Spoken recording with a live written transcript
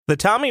The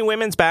Tommy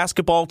women's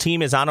basketball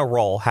team is on a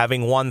roll,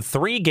 having won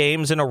 3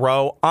 games in a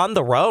row on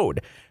the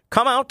road.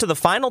 Come out to the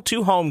final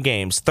 2 home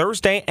games,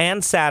 Thursday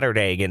and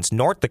Saturday, against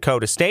North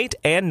Dakota State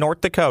and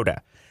North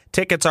Dakota.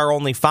 Tickets are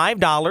only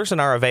 $5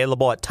 and are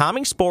available at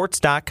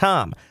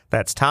TommySports.com.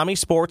 That's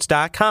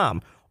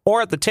TommySports.com.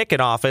 Or at the ticket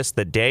office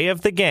the day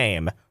of the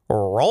game.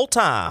 Roll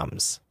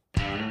Toms.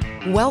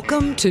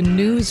 Welcome to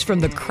News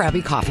from the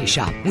Krabby Coffee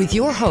Shop with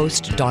your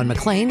host, Dawn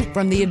McLean,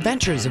 from the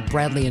Adventures of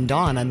Bradley and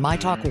Dawn on My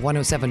Talk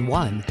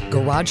 1071,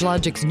 Garage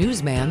Logic's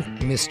newsman,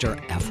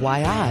 Mr.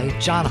 FYI,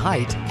 John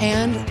Haidt,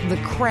 and the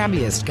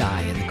crabbiest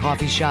guy in the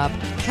coffee shop,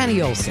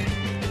 Kenny Olson.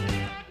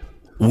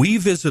 We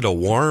visit a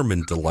warm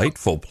and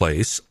delightful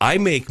place. I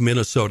make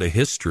Minnesota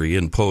history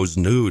and pose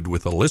nude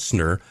with a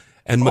listener,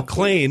 and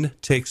McLean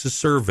takes a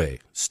survey.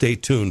 Stay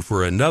tuned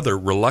for another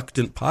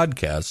reluctant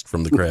podcast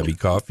from the Krabby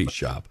Coffee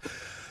Shop.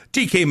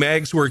 DK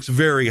Mags works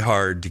very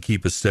hard to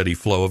keep a steady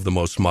flow of the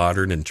most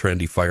modern and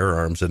trendy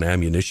firearms and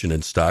ammunition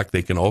in stock.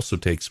 They can also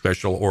take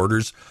special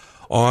orders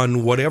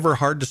on whatever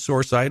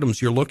hard-to-source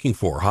items you're looking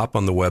for. Hop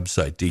on the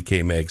website,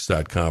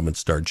 dkmags.com, and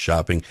start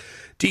shopping.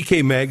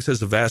 DK Mags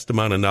has a vast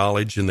amount of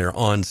knowledge in their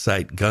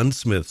on-site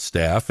gunsmith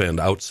staff and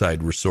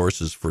outside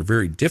resources for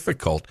very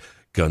difficult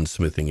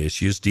gunsmithing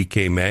issues.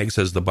 DK Mags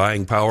has the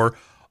buying power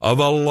of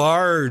a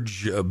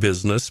large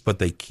business, but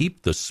they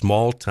keep the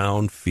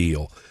small-town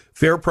feel.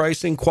 Fair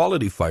pricing,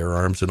 quality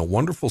firearms, and a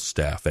wonderful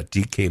staff at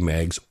DK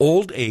Mags,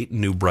 Old 8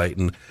 New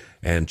Brighton,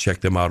 and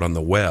check them out on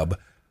the web,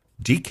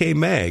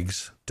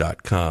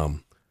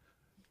 dkmags.com.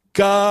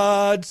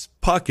 God's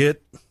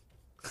Pocket.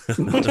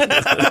 What?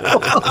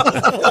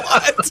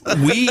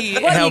 We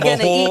what have are you a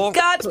whole eat?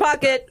 God's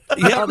Pocket.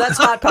 Yeah. Oh, that's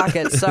Hot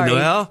Pocket. Sorry.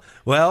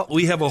 Well,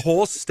 we have a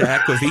whole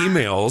stack of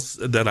emails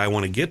that I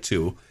want to get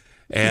to.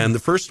 And the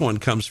first one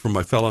comes from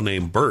a fellow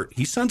named Bert.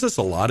 He sends us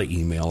a lot of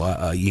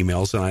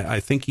emails, and I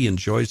think he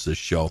enjoys this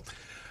show.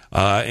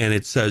 And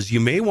it says,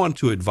 you may want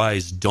to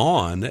advise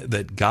Dawn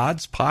that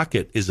God's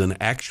Pocket is an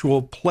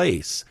actual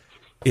place.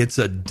 It's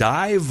a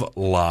dive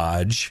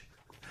lodge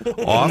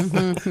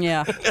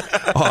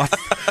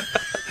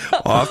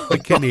off the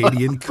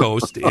Canadian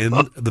coast in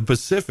the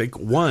Pacific.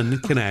 One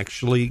can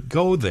actually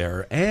go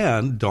there.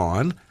 And,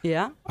 Dawn,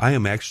 I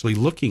am actually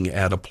looking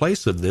at a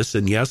place of this,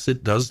 and yes,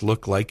 it does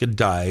look like a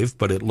dive,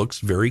 but it looks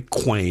very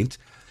quaint.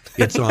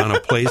 It's on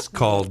a place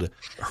called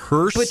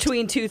Hearst.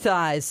 Between two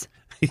thighs.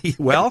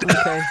 Well,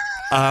 okay.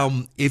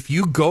 If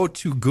you go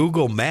to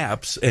Google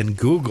Maps and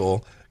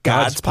Google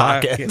God's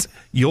Pocket,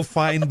 you'll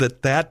find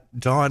that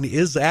Dawn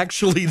is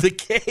actually the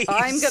case.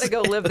 I'm going to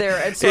go live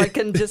there, and so I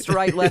can just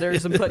write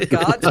letters and put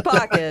God's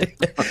Pocket,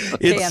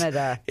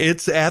 Canada.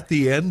 It's at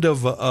the end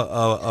of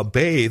a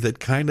bay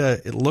that kind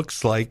of it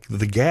looks like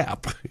the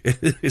Gap,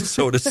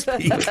 so to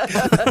speak,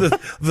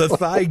 the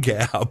thigh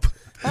gap.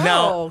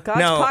 Oh,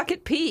 God's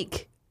Pocket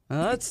Peak.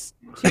 Oh, that's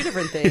 2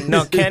 different things.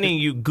 Now, Kenny,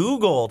 you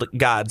Googled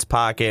God's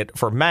Pocket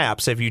for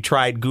maps. Have you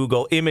tried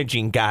Google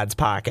imaging God's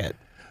Pocket?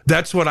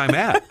 That's what I'm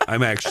at.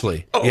 I'm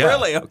actually. Oh, yeah.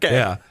 Really? Okay.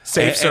 Yeah.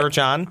 Safe search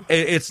on?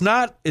 It's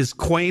not as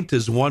quaint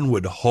as one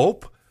would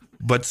hope,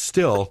 but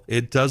still,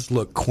 it does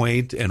look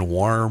quaint and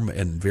warm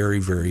and very,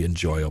 very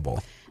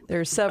enjoyable. There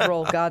are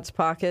several God's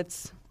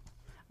Pockets.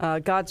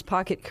 God's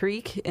Pocket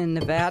Creek in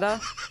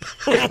Nevada.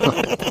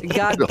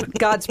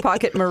 God's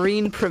Pocket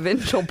Marine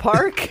Provincial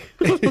Park.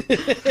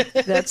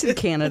 That's in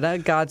Canada.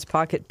 God's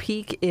Pocket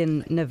Peak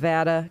in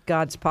Nevada.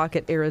 God's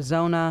Pocket,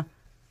 Arizona.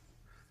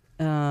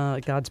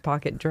 God's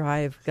Pocket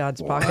Drive,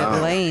 God's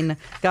Pocket Lane,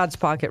 God's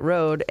Pocket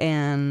Road,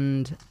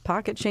 and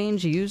Pocket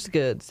Change Used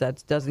Goods.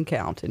 That doesn't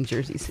count in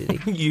Jersey City.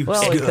 Used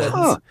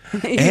goods.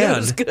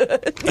 And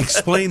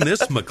explain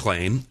this,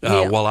 McLean.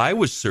 While I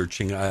was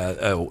searching,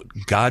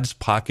 God's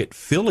Pocket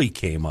Philly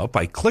came up.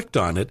 I clicked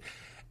on it,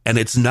 and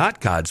it's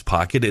not God's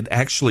Pocket.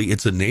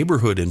 It's a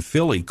neighborhood in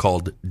Philly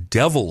called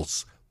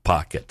Devil's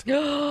Pocket.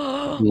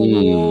 What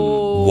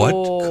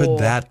could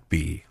that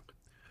be?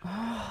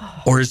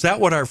 Or is that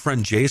what our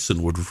friend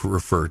Jason would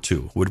refer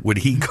to? Would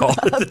he call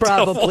it the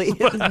Probably.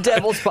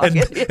 Devil's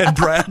Pocket. And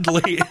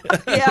Bradley.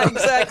 Yeah,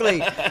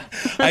 exactly.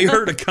 I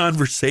heard a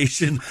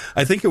conversation,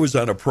 I think it was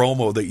on a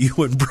promo that you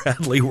and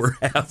Bradley were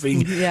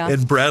having,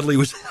 and Bradley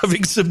was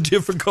having some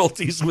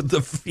difficulties with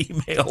the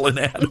female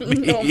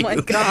anatomy. Oh, my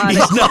God.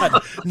 He's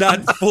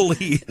not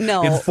fully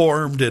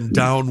informed and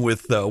down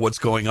with what's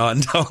going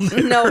on down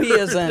there. No, he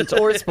isn't.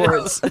 Or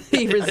sports.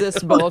 He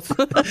resists both.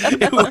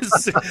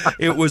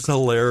 It was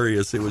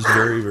hilarious. It was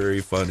very,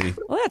 very funny.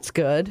 Well, that's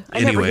good. I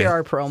Anyway, never hear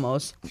our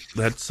promos.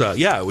 That's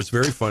it was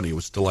very funny. It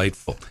was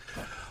delightful.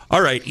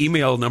 All right,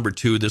 email number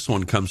 2. This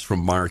one comes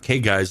from Mark. Hey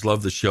guys,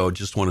 love the show.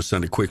 Just want to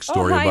send a quick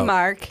story hi,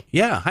 Mark.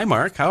 Yeah, hi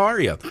Mark. How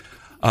are you?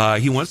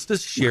 He wants to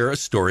share a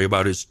story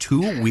about his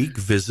 2-week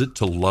visit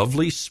to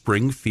lovely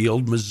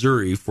Springfield,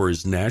 Missouri for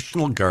his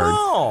National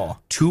Guard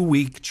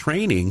 2-week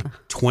training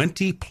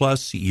 20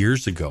 plus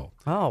years ago.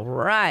 All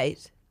right.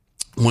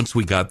 Once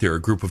we got there, a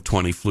group of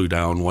 20 flew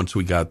down. Once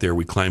we got there,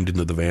 we climbed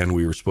into the van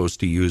we were supposed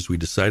to use. We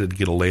decided to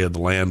get a lay of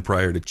the land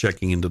prior to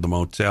checking into the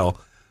motel.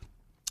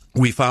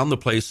 We found the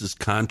place is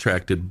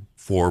contracted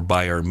for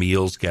Buy Our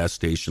Meals, gas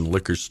station,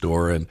 liquor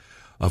store, and,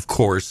 of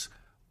course,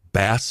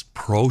 Bass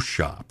Pro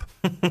Shop.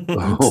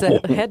 It's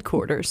the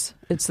headquarters.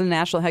 It's the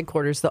national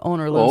headquarters. The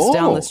owner lives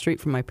down the street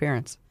from my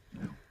parents.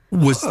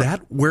 Was that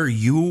where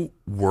you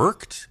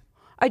worked?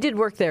 I did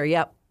work there,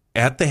 yep.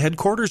 At the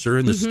headquarters or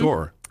in the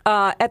store?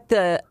 I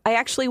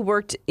actually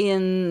worked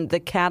in the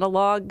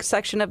catalog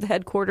section of the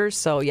headquarters.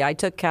 So, yeah, I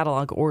took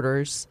catalog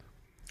orders.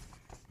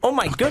 Oh,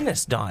 my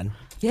goodness, Dawn.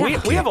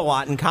 Yeah. We have a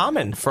lot in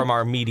common from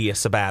our media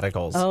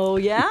sabbaticals. Oh,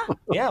 yeah?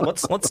 Yeah,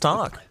 let's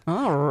talk.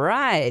 All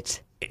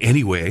right.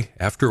 Anyway,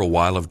 after a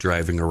while of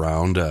driving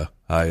around, a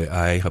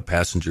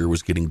passenger,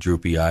 was getting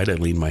droopy-eyed. I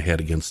leaned my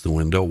head against the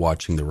window,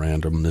 watching the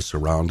randomness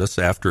around us.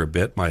 After a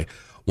bit, my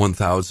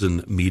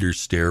 1,000-meter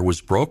stare was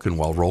broken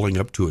while rolling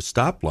up to a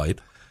stoplight.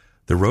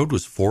 The road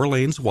was 4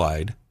 lanes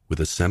wide,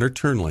 with a center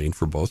turn lane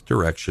for both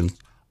directions.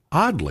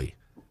 Oddly,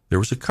 there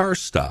was a car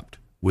stopped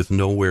with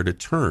nowhere to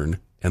turn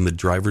and the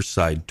driver's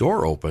side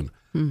door open.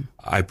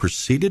 I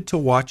proceeded to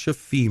watch a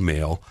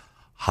female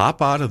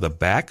hop out of the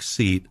back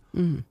seat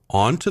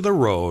onto the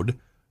road,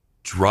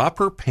 drop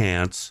her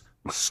pants,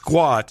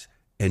 squat,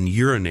 and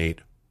urinate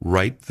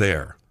right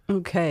there.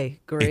 Okay,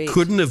 great. It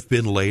couldn't have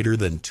been later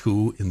than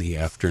 2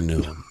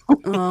 p.m.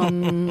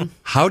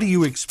 How do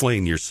you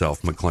explain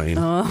yourself, McLean?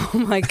 Oh,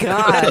 my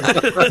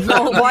God.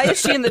 Well, why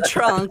is she in the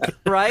trunk,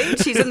 right?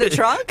 She's in the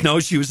trunk? No,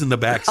 she was in the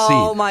back seat.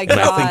 Oh, my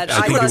God.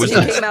 I think it thought was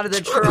she came out of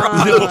the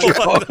trunk.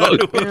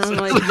 And I'm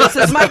like, this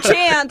is my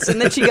chance. And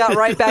then she got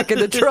right back in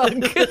the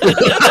trunk.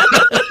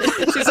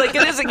 She's like,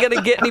 it isn't going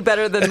to get any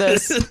better than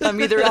this. I'm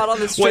either out on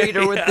the street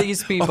or with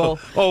these people.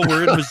 Oh,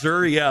 we're in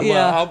Missouri? Yeah, Yeah.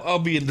 well, I'll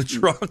be in the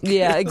trunk.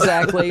 Yeah,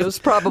 exactly. It was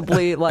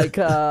probably like,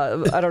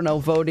 I don't know,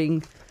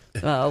 voting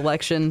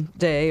election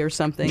day or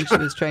something. She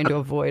was trying to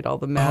avoid all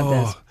the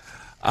madness.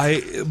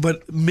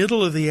 But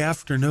middle of the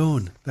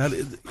afternoon,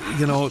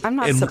 I'm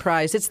not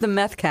surprised. It's the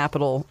meth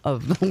capital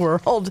of the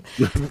world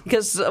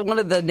because one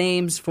of the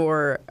names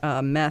for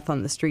meth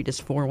on the street is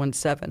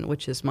 417,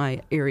 which is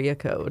my area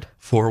code.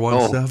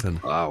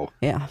 417. Oh, wow.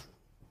 Yeah.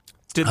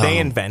 Did they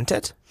invent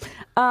it?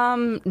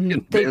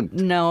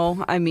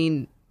 No, I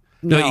mean,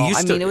 no.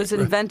 It was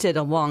invented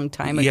a long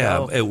time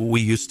ago. Yeah,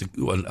 we used to,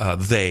 let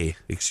me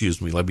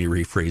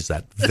rephrase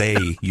that.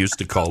 They used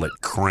to call it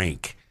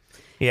crank.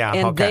 Yeah,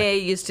 and okay. they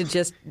used to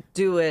just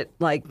do it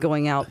like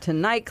going out to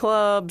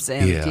nightclubs,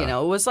 and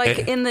it was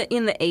like in the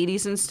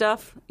 80s and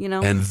stuff.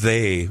 And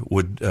they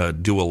would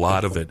do a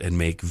lot of it and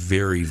make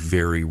very,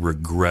 very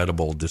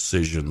regrettable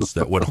decisions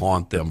that would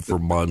haunt them for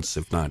months,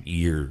 if not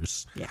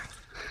years. Yeah,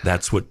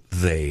 that's what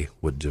they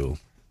would do.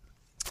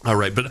 All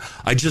right, but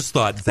I just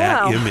thought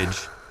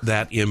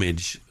that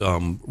image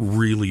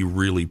really,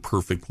 really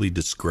perfectly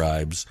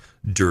describes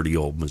dirty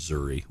old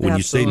Missouri. When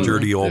Absolutely. you say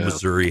dirty old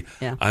Missouri,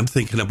 I'm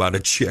thinking about a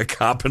chick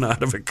hopping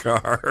out of a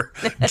car,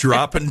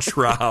 dropping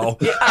trow,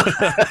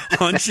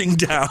 hunching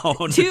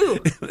down. 2,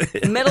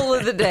 middle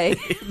of the day.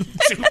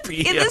 2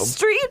 p.m. In the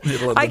street?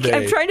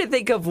 I'm trying to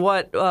think of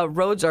what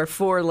roads are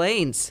 4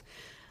 lanes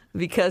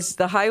because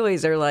the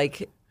highways are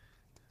like,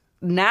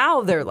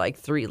 now they're like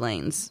 3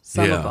 lanes,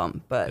 some of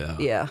them. But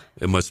yeah.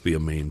 It must be a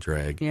main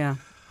drag. Yeah.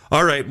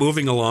 All right,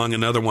 moving along.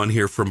 Another one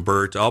here from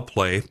Bert. I'll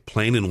play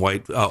plain and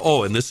white.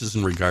 And this is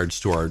in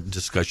regards to our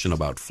discussion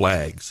about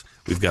flags.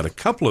 We've got a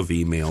couple of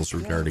emails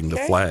regarding the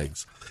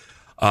flags.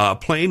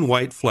 Plain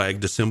white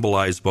flag to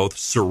symbolize both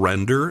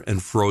surrender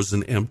and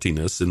frozen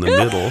emptiness. In the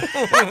middle,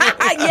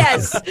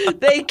 yes,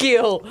 thank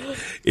you.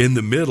 In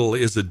the middle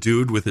is a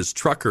dude with his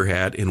trucker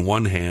hat in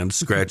one hand,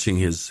 scratching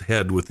his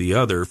head with the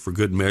other. For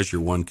good measure,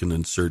 one can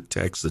insert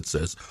text that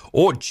says,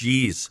 "Oh,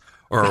 geez."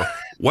 Or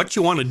what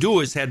you want to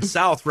do is head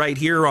south right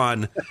here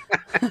on.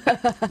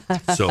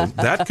 So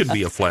that could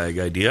be a flag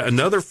idea.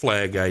 Another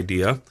flag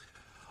idea.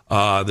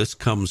 This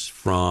comes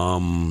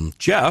from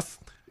Jeff.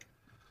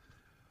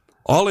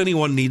 All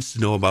anyone needs to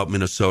know about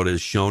Minnesota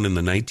is shown in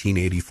the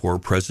 1984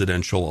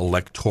 presidential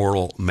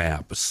electoral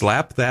map.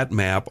 Slap that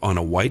map on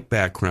a white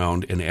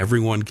background and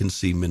everyone can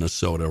see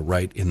Minnesota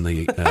right in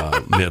the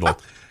middle.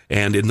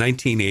 And in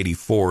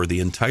 1984, the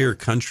entire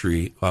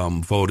country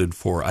voted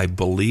for, I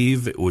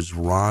believe it was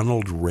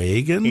Ronald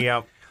Reagan.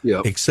 Yep.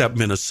 Except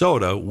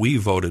Minnesota, we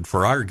voted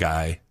for our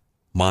guy,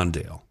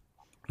 Mondale.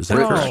 Is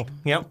that correct?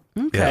 Yep.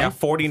 Okay. Yeah,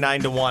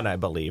 49-1, I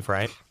believe,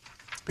 right?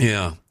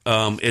 Yeah.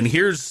 And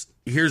here's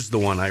the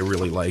one I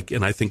really like,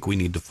 and I think we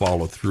need to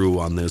follow through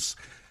on this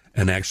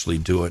and actually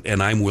do it.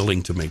 And I'm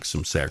willing to make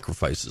some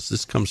sacrifices.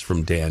 This comes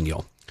from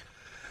Daniel.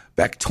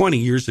 Back 20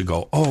 years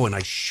ago. And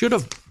I should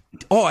have...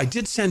 I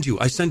did send you.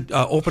 I sent.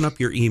 Open up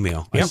your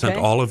email. I sent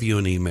all of you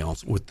an email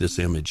with this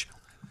image.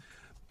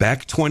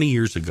 Back 20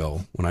 years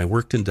ago, when I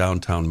worked in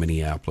downtown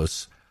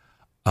Minneapolis,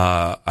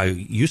 I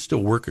used to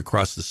work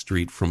across the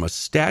street from a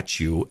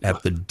statue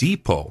at the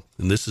depot,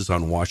 and this is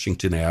on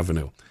Washington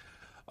Avenue.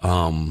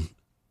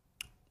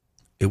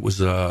 It was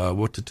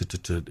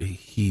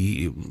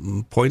he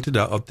pointed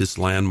out this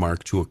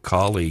landmark to a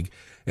colleague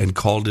and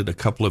called it a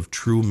couple of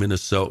true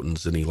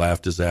Minnesotans, and he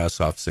laughed his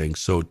ass off, saying,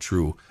 "So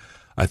true.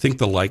 I think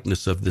the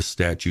likeness of this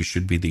statue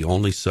should be the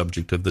only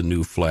subject of the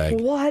new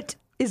flag." What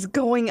is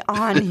going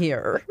on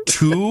here?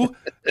 Two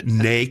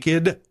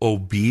naked,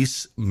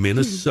 obese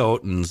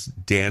Minnesotans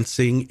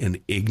dancing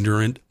in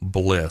ignorant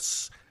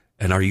bliss.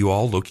 And are you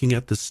all looking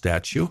at the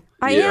statue?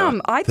 I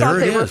am. I thought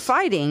There it they were is.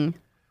 fighting.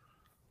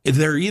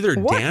 They're either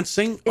What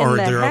dancing in or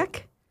the they're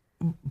heck?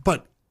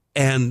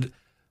 and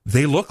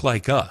they look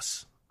like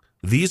us.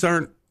 These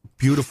aren't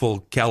beautiful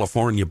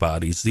California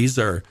bodies. These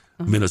are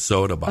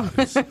Minnesota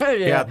bodies.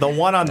 Yeah, the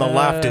one on the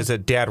left is a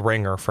dead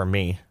ringer for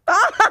me.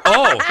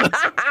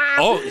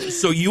 Oh,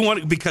 so you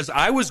want, because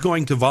I was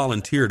going to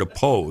volunteer to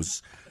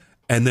pose,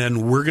 and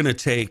then we're going to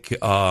take,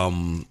 I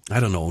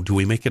don't know, do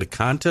we make it a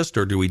contest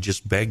or do we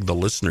just beg the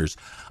listeners?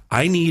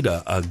 I need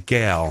a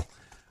gal,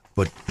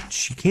 but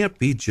she can't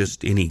be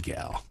just any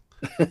gal.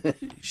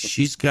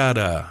 She's got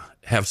to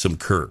have some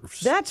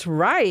curves. That's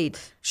right.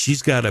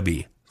 She's got to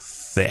be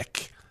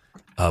thick,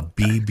 a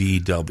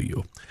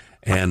BBW.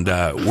 And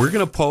we're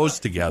going to pose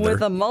together.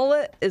 With a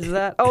mullet? Is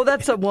that? Oh,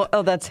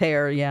 that's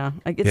hair. Yeah,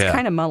 it's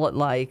kind of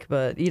mullet-like,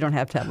 but you don't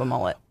have to have a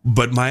mullet.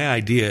 But my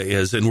idea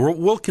is, and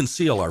we'll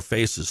conceal our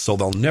faces so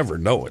they'll never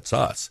know it's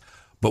us.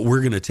 But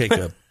we're going to take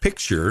a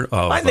picture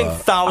of. I think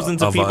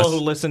thousands of people us who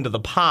listen to the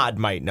pod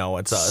might know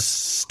it's us.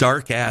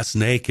 stark ass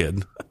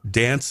naked,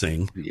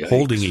 dancing, Yikes.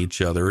 holding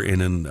each other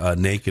in a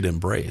naked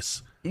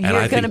embrace. And I You're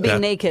going to think be that-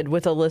 naked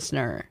with a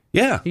listener.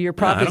 Yeah, You're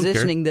yeah, I don't care.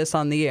 propositioning this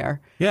on the air.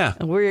 Yeah.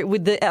 And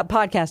the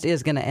podcast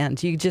is going to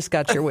end. You just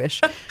got your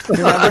wish.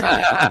 Remember?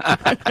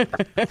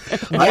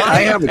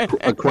 I have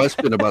a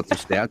question about the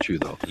statue,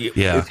 though.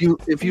 Yeah. If you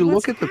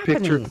What's look at the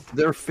picture, happening?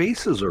 their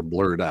faces are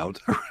blurred out.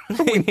 Are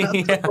we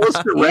not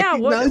supposed to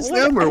recognize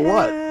them or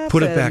what?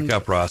 Put it back happened?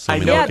 up, Ross.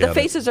 Let me Yeah, look the at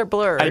faces are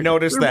blurred. I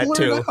noticed They're that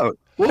blurred too. out.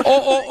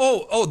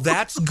 Oh,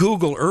 that's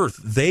Google Earth.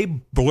 They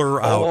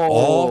blur out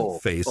all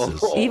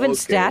faces. Even okay.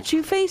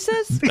 statue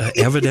faces?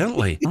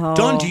 Evidently.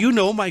 Dawn, do you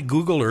know my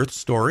Google Earth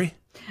story?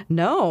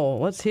 No,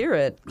 let's hear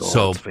it. Oh,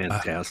 So, it's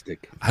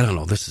fantastic. I don't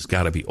know. This has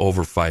got to be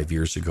over 5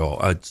 years ago.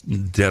 It's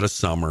dead of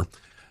summer.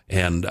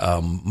 And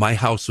my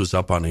house was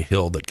up on a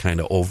hill that kind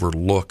of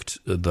overlooked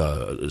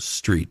the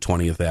street,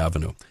 20th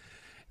Avenue.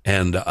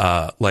 And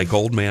like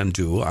old men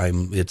do,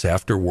 it's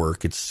after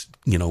work. It's,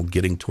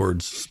 getting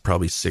towards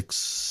probably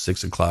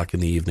 6 o'clock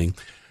in the evening.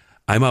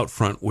 I'm out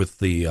front with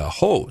the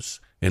hose.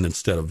 And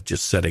instead of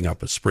just setting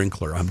up a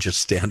sprinkler, I'm just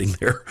standing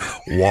there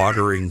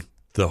watering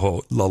the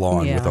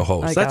lawn Yeah, with a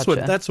hose. I That's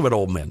gotcha. what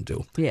old men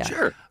do. Yeah.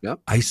 Sure. Yep.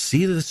 I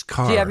see this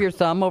car. Do you have your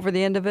thumb over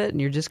the end of it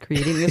and you're just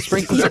creating a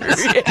sprinkler?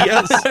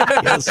 yes.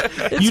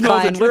 It's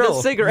fine with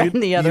a cigarette in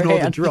the other you know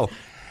the hand. drill.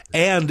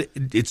 And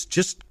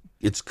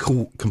it's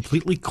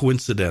completely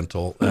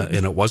coincidental,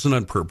 and it wasn't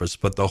on purpose,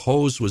 but the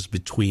hose was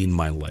between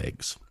my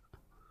legs.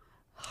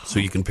 So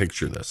you can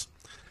picture this.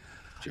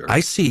 Sure. I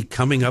see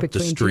coming up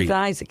Between the two street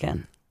thighs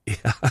again.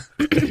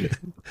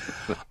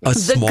 a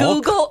The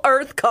Google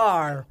Earth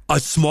car.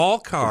 small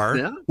car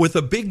Yeah. with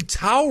a big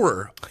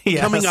tower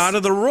Yes. coming out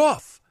of the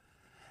roof.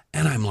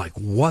 And I'm like,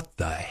 what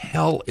the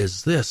hell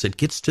is this? It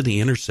gets to the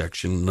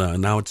intersection.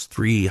 Now it's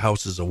 3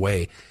 houses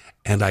away.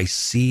 And I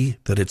see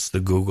that it's the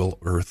Google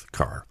Earth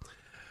car.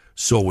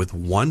 So with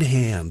one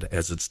hand,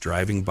 as it's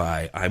driving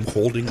by, I'm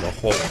holding the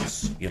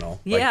hose, Yeah.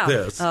 like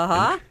this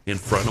Uh-huh. in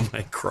front of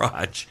my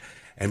crotch.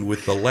 And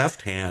with the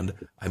left hand,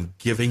 I'm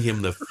giving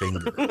him the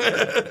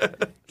finger.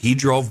 He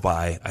drove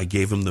by. I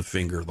gave him the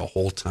finger the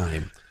whole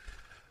time.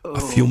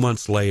 A few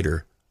months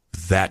later,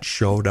 that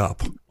showed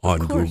up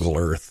on Google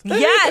Earth.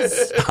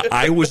 Yes.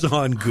 I was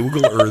on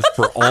Google Earth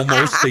for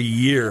almost a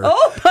year.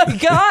 Oh my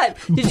God.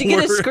 Did you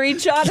get a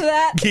screenshot of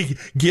that?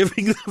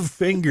 Giving the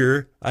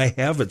finger, I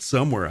have it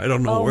somewhere. I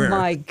don't know Oh where.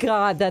 my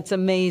God. That's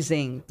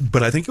amazing.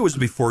 But I think it was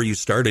before you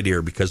started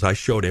here because I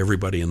showed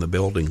everybody in the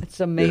building. It's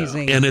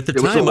amazing. And at the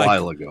It was a time,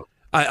 while ago.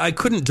 I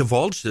couldn't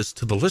divulge this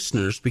to the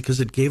listeners because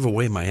it gave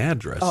away my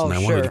address, Oh, and I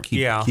wanted to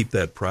sure. keep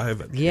that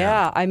private.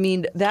 Yeah, I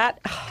mean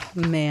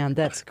man,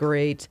 that's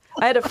great.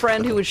 I had a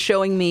friend who was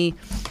showing me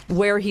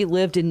where he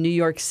lived in New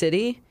York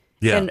City,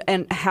 Yeah.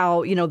 and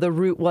how the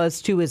route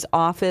was to his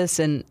office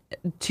and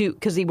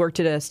because he worked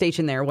at a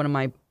station there. One of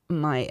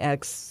my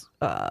ex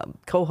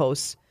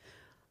co-hosts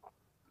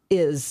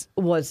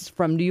was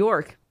from New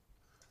York.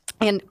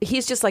 And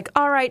he's just like,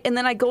 all right. And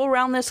then I go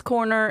around this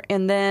corner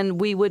and then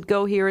we would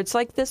go here. It's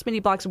like this many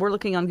blocks. We're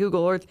looking on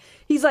Google Earth.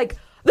 He's like,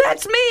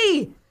 that's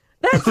me.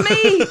 That's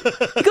me.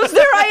 He goes,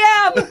 there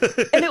I am.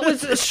 And it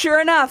was,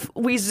 sure enough,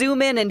 we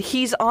zoom in and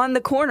he's on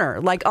the corner,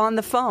 like on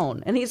the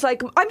phone. And he's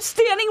like, I'm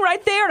standing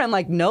right there. And I'm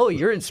like, no,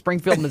 you're in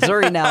Springfield,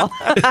 Missouri now.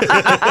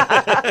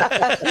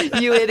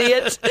 You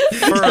idiot.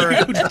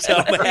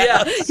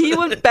 Yeah, he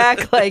went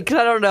back like,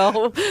 I don't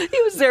know.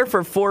 He was there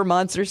for 4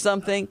 months or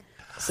something.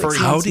 6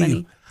 How months, do maybe.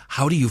 you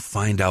how do you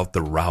find out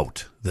the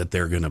route that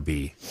they're going to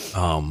be?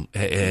 And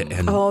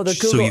The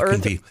so Google you Earth.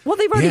 can be. Well,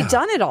 they've already Yeah.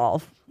 done it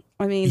all.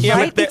 I mean, Yeah,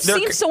 right? but It they're-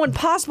 seems so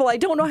impossible. I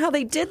don't know how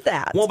they did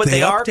that. Well, but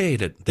They are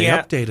update it. They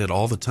Yeah. update it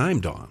all the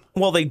time, Dawn.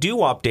 Well, they do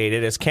update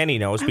it, as Kenny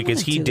knows, because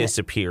wanna he do it.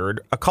 disappeared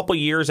a couple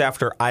years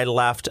after I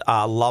left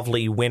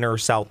lovely Winner,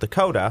 South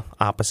Dakota,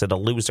 opposite a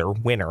loser,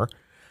 Winner.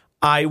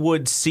 I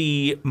would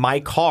see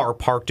my car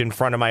parked in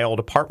front of my old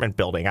apartment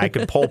building. I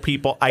could pull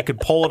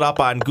it up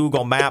on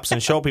Google Maps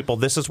and show people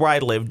this is where I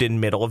lived in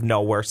middle of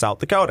nowhere, South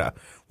Dakota.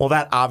 Well,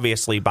 that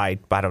obviously by,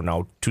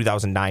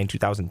 2009,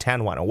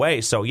 2010 went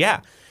away. So yeah,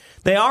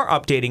 they are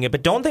updating it,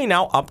 but don't they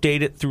now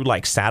update it through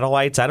like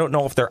satellites? I don't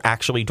know if they're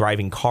actually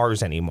driving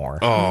cars anymore.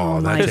 Oh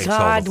my takes all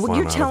God. the When fun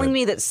you're out of telling it.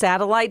 me that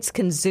satellites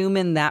can zoom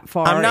in that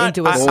far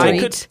into a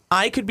street.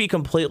 I could be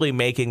completely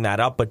making that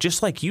up, but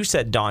just like you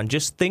said, Dawn,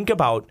 just think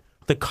about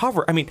the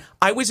cover. I mean,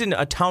 I was in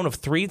a town of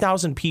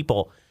 3,000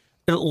 people,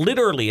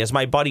 literally, as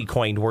my buddy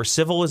coined, where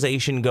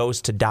civilization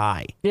goes to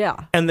die. Yeah.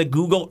 And the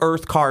Google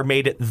Earth car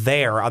made it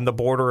there on the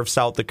border of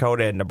South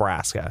Dakota and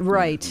Nebraska.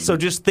 Right. So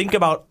just think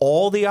about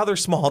all the other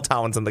small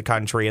towns in the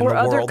country and or the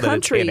other world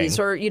countries, that it's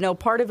hitting. or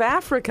part of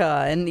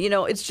Africa, and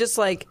it's just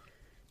like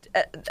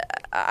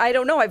I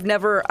don't know. I've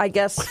never, I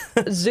guess,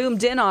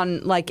 zoomed in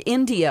on like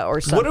India or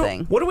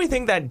something. What do we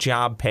think that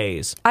job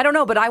pays? I don't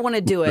know, but I want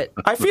to do it.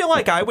 I feel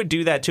like I would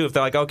do that too if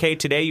they're like, okay,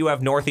 today you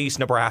have Northeast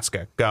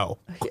Nebraska. Go.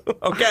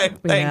 Okay,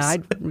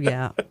 thanks.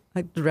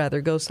 I'd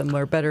rather go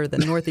somewhere better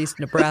than Northeast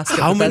Nebraska.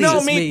 How many?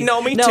 Me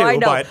too. I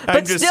know. But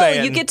I'm just still,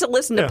 saying, you get to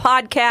listen to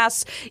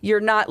podcasts.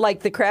 You're not like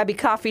the Krabby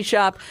Coffee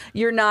Shop.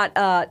 You're not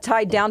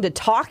tied down to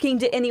talking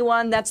to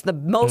anyone. That's the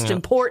most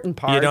important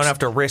part. You don't have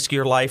to risk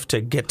your life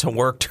to get to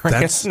work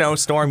during a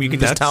snowstorm. You can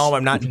just tell them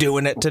I'm not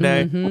doing it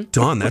today. Mm-hmm.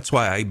 Dawn, that's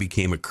why I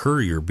became a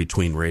courier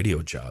between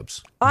radio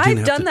jobs.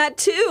 I've done that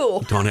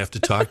too. Don't have to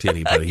talk to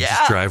anybody. You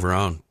just drive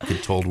around,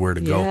 get told where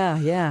to go.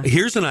 Yeah.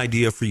 Here's an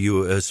idea for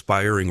you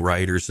aspiring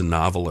writers and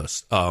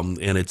novelists. And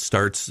it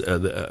starts,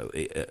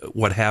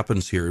 what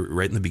happens here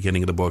right in the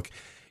beginning of the book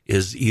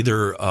is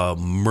either a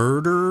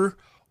murder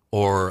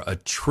or a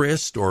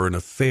tryst or an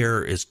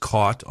affair is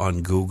caught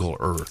on Google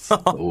Earth.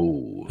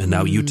 Oh. And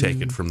now you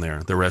take it from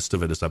there. The rest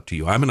of it is up to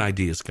you. I'm an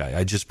ideas guy.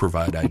 I just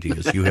provide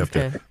ideas. You have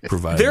to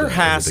provide. There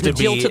has to everything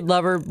be- else. Jilted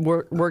Lover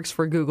works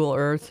for Google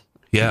Earth.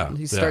 Yeah.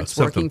 He starts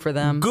something. working for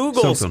them.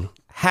 Google's Something.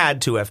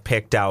 had to have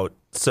picked out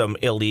some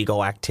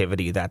illegal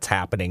activity that's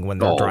happening when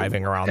they're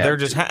driving around. They're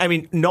just,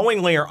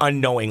 knowingly or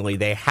unknowingly,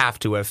 they have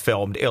to have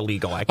filmed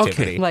illegal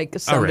activity. Like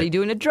somebody right.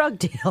 doing a drug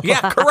deal.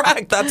 Yeah,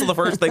 correct. That's the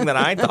first thing that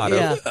I thought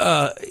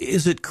of.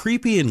 Is it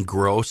creepy and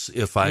gross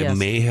if I Yes.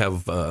 may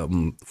have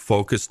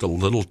focused a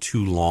little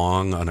too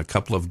long on a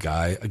couple of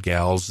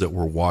gals that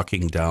were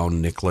walking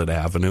down Nicollet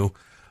Avenue?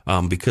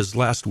 Because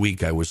last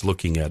week I was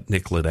looking at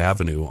Nicollet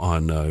Avenue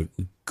on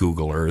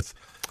Google Earth.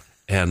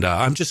 And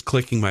I'm just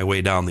clicking my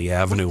way down the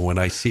avenue when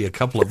I see a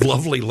couple of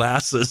lovely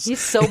lasses. He's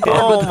so bored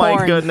Oh, with my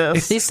porn.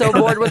 goodness. He's so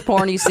bored with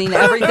porn. He's seen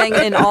everything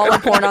in all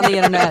of porn on the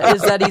internet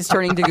is that he's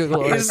turning to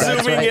Google Earth. He's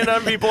That's zooming right. in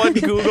on people on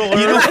Google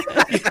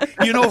Earth.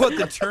 You know what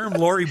the term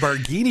Lori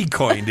Barghini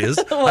coined is?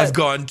 I've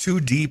gone too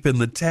deep in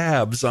the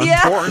tabs on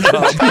Yeah.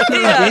 Pornhub.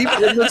 Yeah.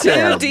 Deep in the Too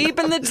tab. deep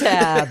in the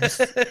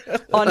tabs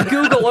on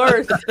Google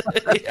Earth.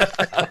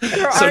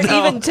 There aren't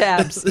now- even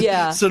tabs.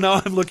 Yeah. So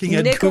now I'm looking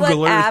at Nicollet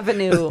Google Earth.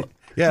 Avenue.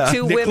 Yeah,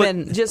 Two Nicollet-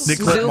 women just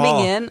Nicollet zooming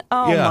Mall. in.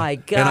 Oh Yeah. my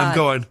God. And I'm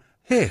going,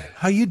 hey,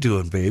 how you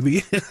doing,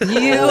 baby? It's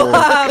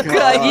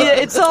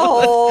a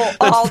whole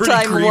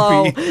all-time pretty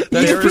low. creepy. You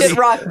That's hit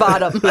rock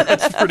bottom.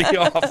 That's pretty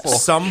awful.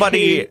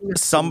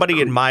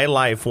 Somebody in my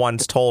life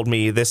once told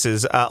me this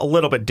is a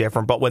little bit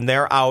different, but when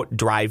they're out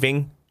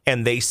driving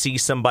and they see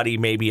somebody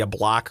maybe a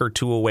block or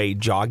two away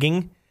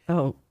jogging,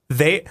 Oh.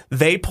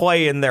 they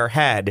play in their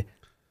head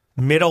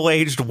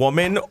middle-aged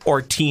woman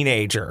or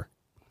teenager.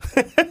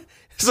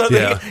 So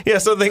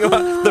think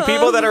about the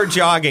people that are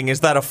jogging. Is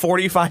that a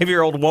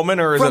 45-year-old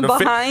woman or is From it a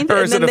behind, or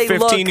and is it then a they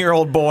look.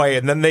 15-year-old boy?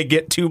 And then they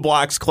get 2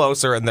 blocks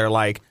closer and they're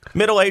like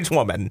middle-aged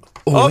woman,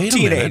 wait a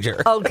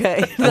teenager.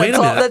 Okay. Wait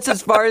a minute. That's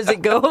as far as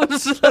it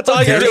goes. That's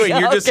all you're doing.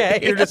 Okay.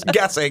 You're just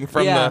guessing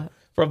from Yeah.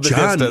 the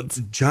distance.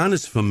 John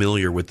is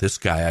familiar with this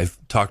guy. I've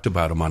talked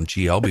about him on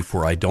GL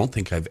before. I don't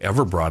think I've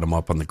ever brought him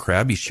up on the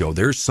Krabby Show.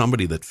 There's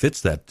somebody that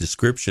fits that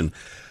description.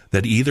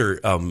 That either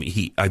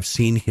I've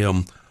seen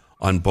him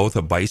on both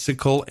a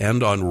bicycle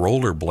and on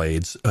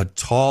rollerblades. A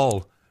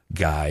tall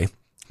guy,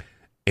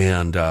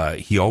 and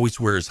he always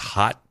wears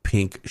hot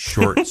pink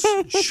shorts,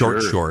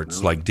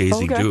 shorts like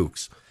Daisy Okay.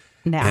 Dukes.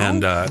 Now?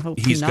 And I hope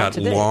he's not got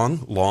today.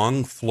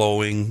 long,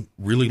 flowing,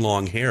 really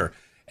long hair.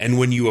 And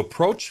when you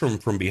approach him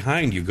from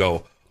behind, you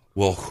go,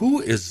 well,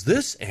 who is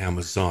this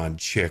Amazon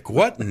chick?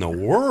 What in the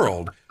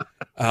world?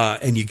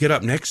 And you get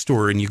up next to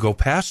her and you go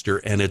past her,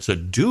 and it's a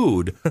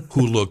dude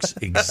who looks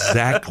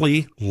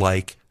exactly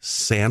like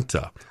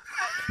Santa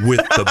with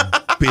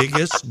the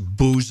biggest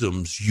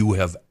bosoms you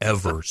have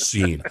ever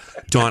seen.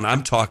 Dawn,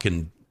 I'm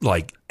talking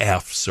like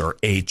F's or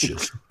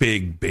H's,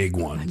 big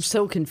ones. I'm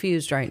so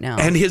confused right now.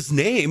 And his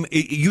name,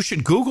 you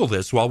should Google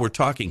this while we're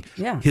talking.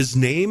 Yeah. His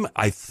name,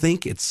 I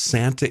think it's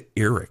Santa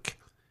Eric.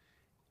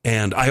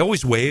 And I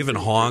always wave and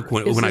honk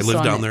when I this lived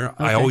on down it? there.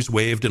 I Okay. always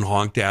waved and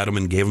honked at him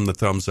and gave him the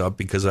thumbs up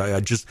because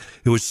it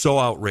was so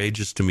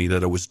outrageous to me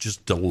that it was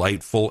just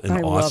delightful and I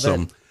love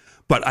awesome. it.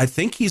 But I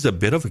think he's a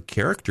bit of a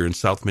character in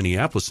South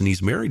Minneapolis, and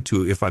he's married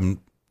to, if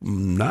I'm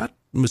not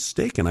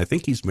mistaken, I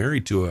think he's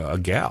married to a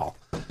gal.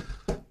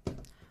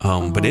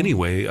 But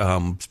anyway,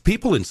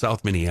 people in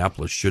South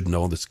Minneapolis should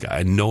know this guy.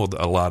 I know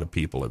a lot of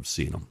people have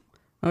seen him.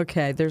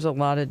 Okay, there's a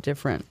lot of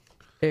different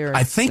Eric.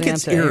 I think Santa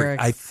it's Eric. Eric.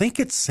 I think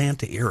it's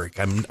Santa Eric.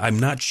 I'm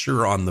not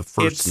sure on the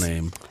first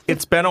name.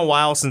 It's been a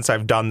while since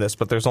I've done this,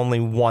 but there's only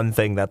one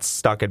thing that's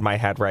stuck in my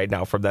head right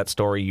now from that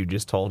story you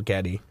just told,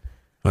 Getty.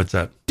 What's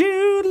that?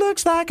 Dude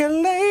looks like a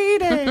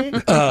lady.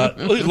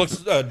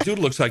 Dude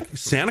looks like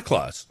Santa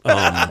Claus.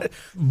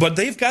 But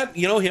they've got,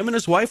 him and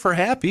his wife are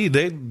happy.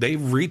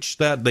 They've reached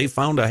that. They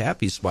found a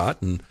happy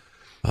spot, and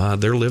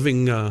they're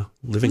living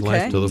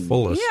life to the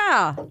fullest.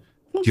 Yeah.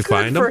 Did you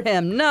find for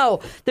them? him?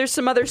 No. There's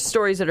some other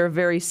stories that are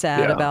very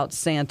sad about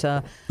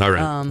Santa. All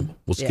right.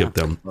 We'll skip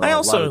them. I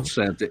also a lot of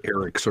Santa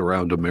Erics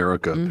around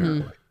America,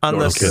 apparently. On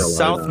North the Carolina.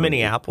 South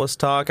Minneapolis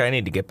talk, I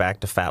need to get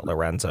back to Fat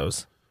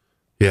Lorenzo's.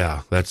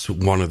 Yeah, that's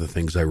one of the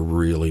things I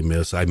really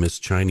miss. I miss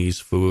Chinese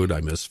food.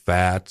 I miss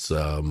Fats.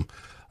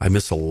 I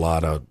miss a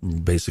lot of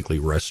basically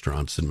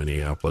restaurants in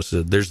Minneapolis.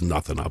 There's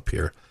nothing up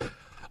here.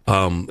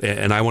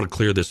 And I want to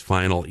clear this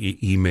final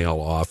email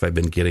off. I've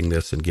been getting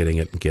this and getting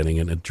it.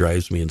 It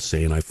drives me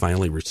insane. I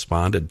finally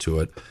responded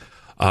to it.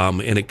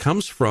 And it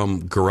comes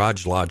from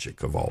Garage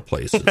Logic, of all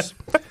places.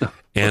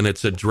 And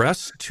it's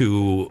addressed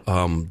to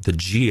the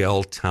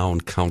GL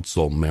Town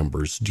Council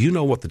members. Do you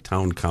know what the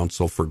Town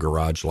Council for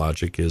Garage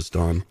Logic is,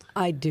 Dawn?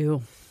 I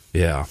do.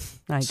 Yeah.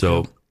 I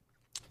so do.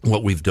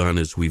 what we've done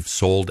is we've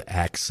sold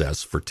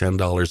access for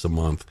 $10 a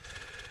month.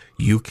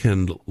 You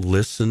can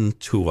listen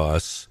to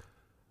us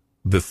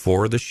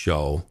before the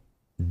show,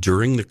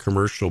 during the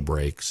commercial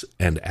breaks,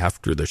 and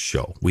after the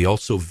show. We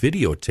also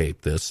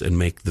videotape this and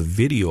make the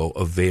video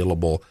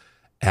available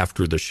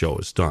after the show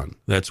is done.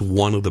 That's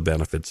one of the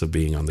benefits of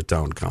being on the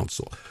town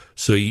council.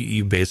 So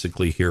you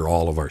basically hear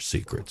all of our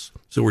secrets.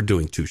 So we're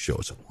doing 2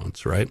 shows at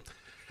once, right?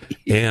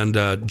 And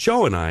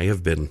Joe and I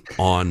have been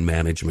on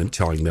management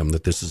telling them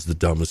that this is the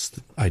dumbest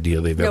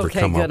idea they've ever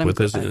come up with.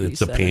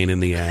 It's a pain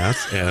in the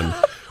ass. And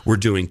we're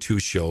doing 2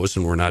 shows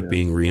and we're not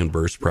being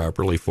reimbursed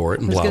properly for it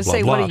and blah,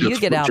 blah, blah. What do you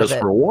get out of it?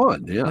 Just for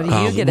one, yeah. What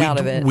do you get out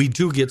of it? We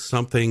do get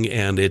something,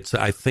 and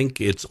I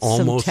think it's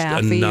almost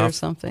enough. Or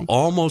something?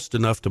 Almost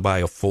enough to buy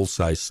a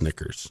full-size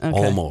Snickers. Okay.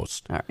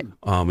 Almost. All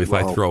right. If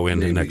I throw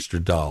in an extra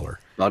 $1.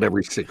 About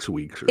every 6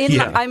 weeks.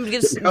 I'm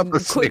just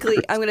quickly,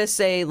 I'm going to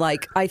say,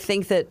 I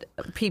think that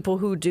people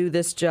who do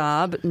this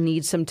job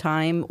need some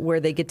time where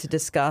they get to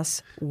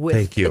discuss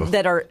with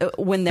that are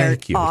when they're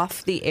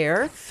off the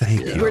air.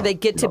 Where they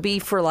get to be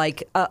for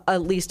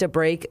at least a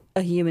break,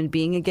 a human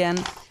being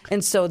again.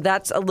 And so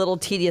that's a little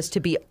tedious to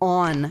be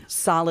on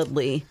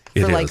solidly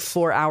for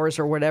 4 hours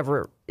or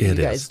whatever you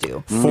guys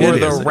do. For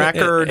the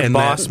record,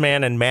 boss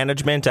man and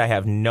management, I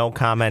have no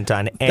comment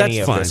on any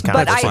of this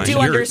conversation. But I do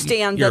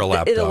understand that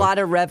a lot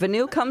of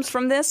revenue comes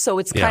from this, so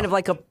it's kind of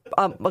like a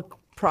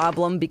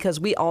problem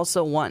because we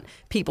also want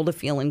people to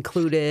feel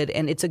included,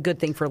 and it's a good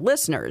thing for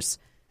listeners.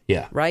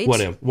 Yeah. Right?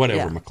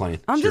 Whatever, McLean.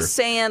 I'm just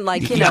saying,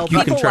 you people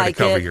can try like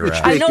to cover it. your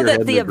ass. I know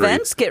that the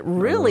events get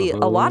really a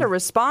lot of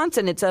response,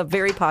 and it's a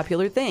very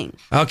popular thing.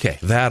 Okay,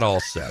 that all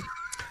said.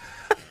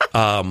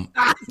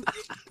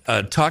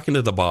 Talking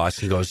to the boss,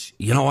 he goes,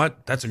 you know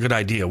what? That's a good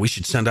idea. We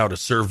should send out a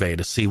survey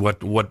to see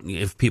what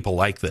if people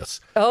like this.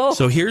 Oh.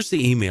 So here's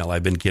the email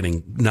I've been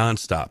getting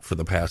nonstop for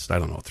the past,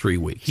 3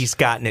 weeks. He's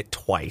gotten it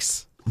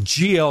twice.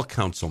 GL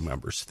council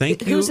members,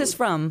 thank you. Who's this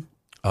from?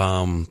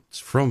 It's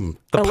from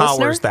the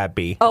powers that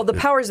be. Oh, the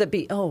powers that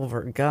be. Oh,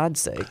 for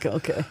God's sake.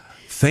 Okay.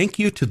 Thank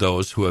you to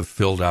those who have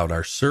filled out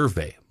our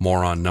survey.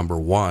 Moron number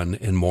 1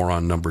 and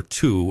moron number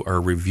 2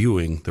 are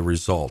reviewing the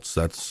results.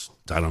 That's,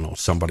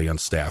 somebody on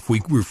staff.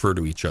 We refer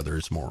to each other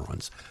as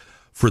morons.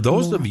 For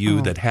those of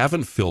you that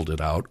haven't filled it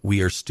out,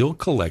 we are still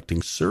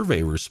collecting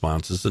survey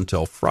responses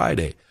until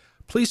Friday.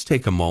 Please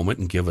take a moment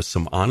and give us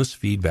some honest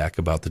feedback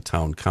about the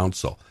town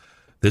council.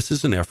 This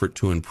is an effort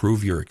to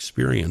improve your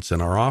experience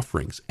in our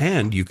offerings,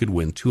 and you could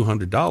win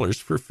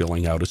 $200 for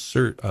filling out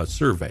a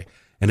survey.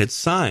 And it's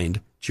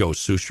signed Joe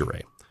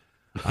Souchere.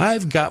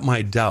 I've got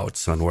my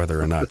doubts on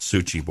whether or not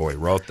Suchi Boy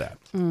wrote that.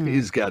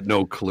 He's got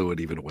no clue it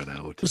even went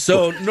out.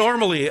 So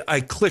normally I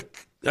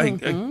click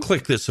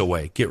this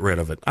away, get rid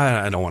of it.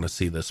 I don't want to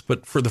see this.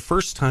 But for the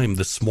first time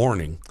this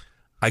morning,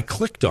 I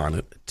clicked on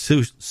it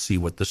to see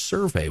what the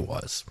survey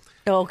was.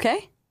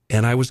 Okay.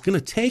 And I was going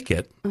to take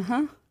it,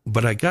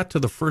 but I got to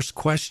the first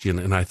question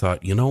and I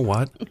thought, you know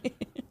what?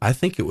 I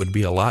think it would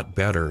be a lot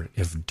better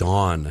if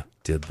Dawn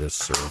did this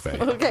survey.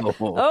 Okay.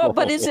 Oh,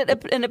 but is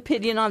it an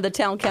opinion on the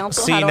town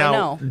council? See, How do I now,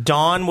 know?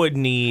 Dawn would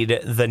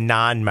need the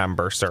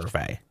non-member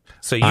survey.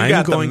 So you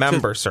got the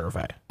member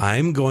survey.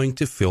 I'm going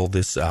to fill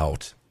this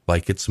out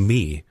like it's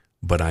me,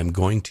 but I'm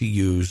going to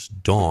use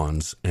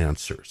Dawn's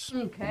answers.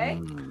 Okay.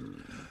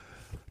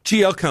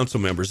 GL council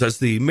members, as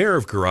the mayor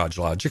of Garage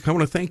Logic, I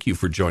want to thank you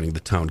for joining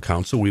the town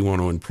council. We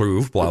want to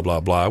improve, blah,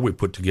 blah, blah. We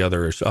put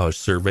together a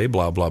survey,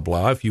 blah, blah,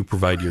 blah. If you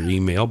provide your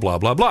email, blah,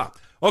 blah, blah.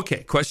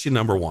 Okay, question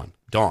number 1.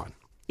 Dawn.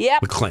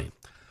 Yep. McLean.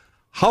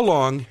 How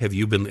long have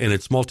you been, and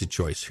it's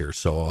multi-choice here,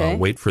 so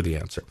wait for the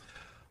answer.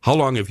 How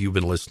long have you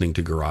been listening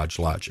to Garage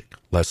Logic?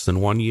 Less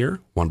than 1 year?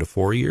 1 to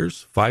 4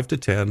 years? 5 to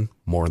 10?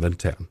 More than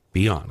 10?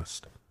 Be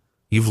honest.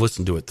 You've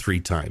listened to it 3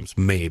 times,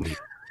 maybe.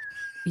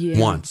 Yeah,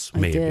 once,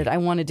 maybe. I did. I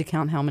wanted to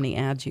count how many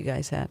ads you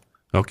guys had.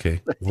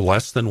 Okay.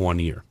 Less than 1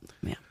 year.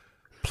 Yeah.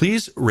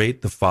 Please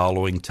rate the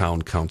following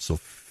town council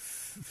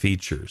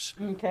features.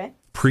 Okay.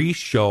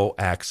 Pre-show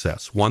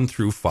access, 1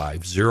 through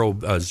 5, 0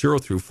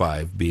 through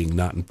 5 being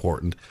not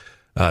important,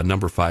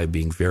 number 5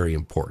 being very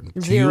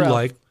important. 0. Do you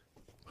like?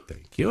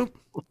 Thank you.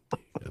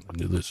 I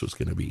knew this was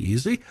going to be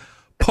easy.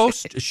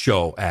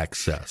 Post-show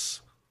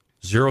access,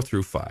 0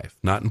 through 5,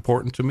 not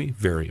important to me,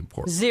 very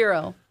important.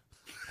 0.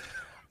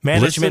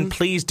 Management,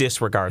 please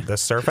disregard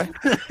this survey.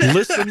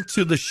 Listen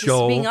to the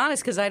show. Just being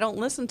honest, because I don't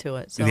listen to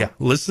it. So. Yeah,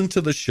 listen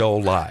to the show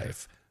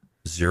live.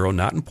 0,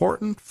 not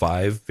important.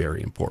 5,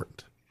 very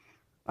important.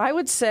 I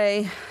would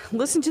say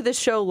listen to the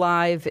show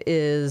live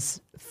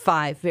is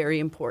 5, very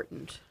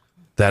important.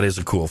 That is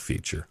a cool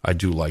feature. I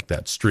do like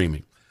that.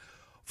 Streaming.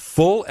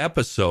 Full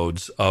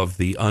episodes of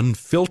the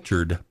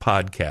Unfiltered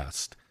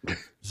podcast.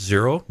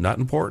 0, not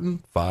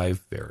important.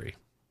 5, very.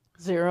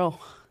 0.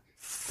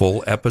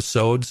 Full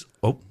episodes.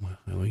 Oh,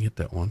 let me get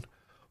that one.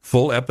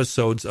 Full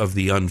episodes of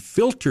the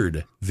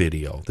Unfiltered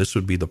video. This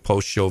would be the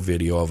post-show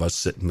video of us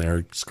sitting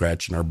there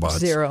scratching our butts.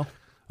 0.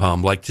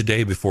 Like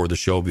today before the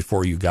show,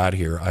 before you got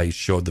here, I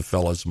showed the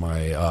fellas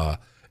my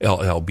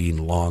LL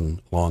Bean long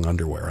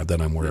underwear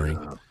that I'm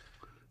wearing. Yeah.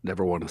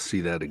 Never want to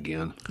see that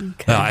again.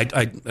 Okay.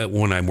 I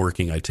when I'm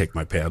working, I take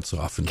my pants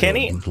off and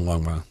Kenny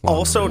long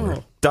also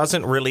underwear.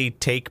 doesn't really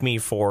take me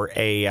for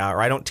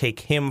or I don't take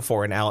him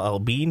for an LL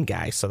Bean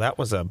guy. So that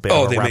was a bit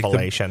of a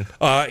revelation.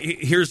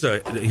 Here's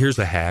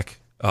a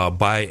hack.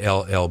 Buy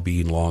LL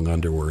Bean long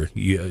underwear.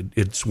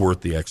 It's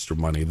worth the extra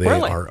money. They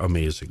are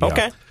amazing.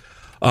 Okay.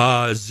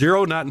 Yeah.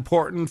 0, not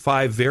important.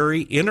 5,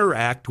 very.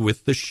 Interact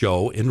with the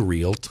show in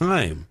real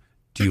time.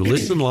 Do you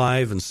listen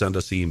live and send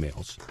us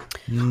emails?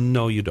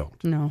 No, you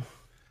don't. No.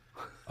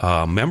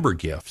 Member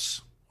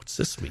gifts. What's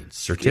this mean?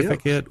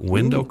 Certificate,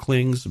 window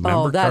clings,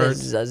 member that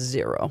cards. is a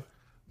 0.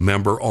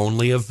 Member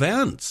only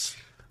events.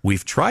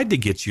 We've tried to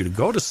get you to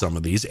go to some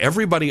of these.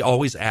 Everybody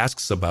always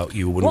asks about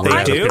you when we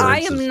have appearances. I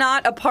am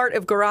not a part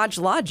of Garage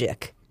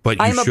Logic. But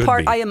you should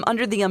be. I am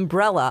under the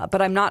umbrella,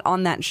 but I'm not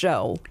on that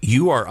show.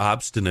 You are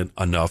obstinate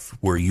enough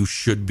where you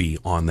should be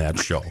on that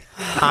show.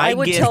 I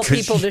would tell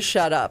people to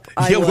shut up.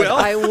 I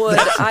would.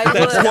 That's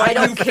I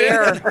don't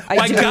care.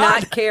 I do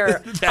not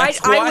care.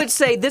 I would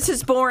say, this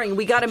is boring.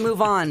 We got to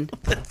move on.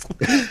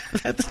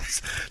 It's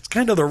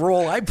kind of the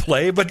role I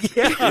play, but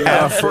yeah.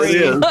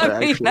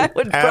 I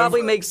would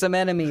probably make some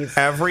enemies.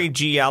 Every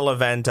GL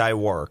event I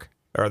work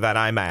or that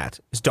I'm at.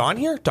 Is Dawn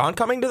here? Dawn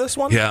coming to this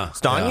one? Yeah. Is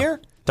Dawn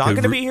here? Dawn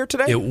going to be here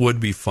today? It would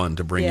be fun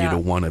to bring you to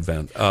one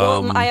event.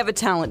 Well, I have a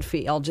talent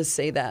fee. I'll just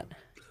say that.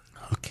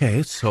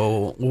 Okay,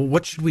 so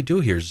what should we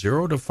do here?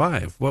 0 to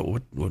 5.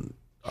 What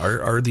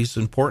are these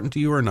important to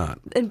you or not?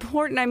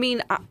 Important. I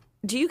mean,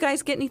 do you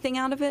guys get anything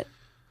out of it?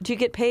 Do you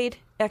get paid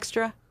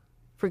extra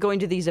for going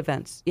to these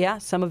events? Yeah,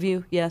 some of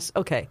you. Yes.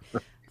 Okay.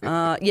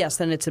 Yes,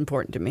 then it's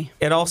important to me.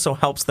 It also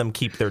helps them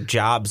keep their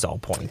jobs, I'll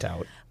point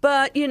out.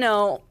 But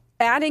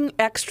adding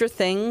extra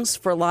things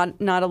for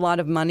not a lot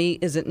of money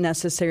isn't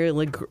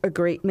necessarily a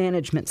great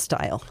management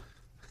style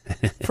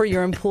for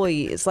your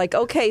employees. Like,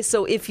 okay,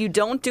 so if you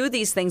don't do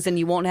these things, then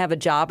you won't have a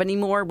job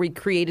anymore. We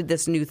created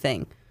this new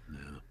thing.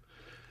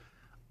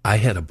 I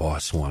had a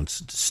boss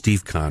once,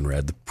 Steve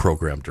Conrad, the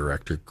program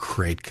director,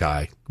 great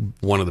guy,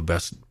 one of the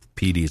best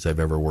PDs I've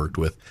ever worked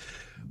with.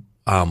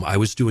 I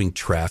was doing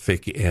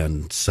traffic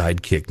and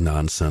sidekick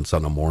nonsense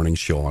on a morning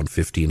show on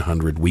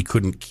 1500. We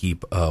couldn't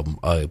keep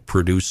a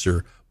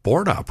producer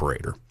board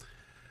operator.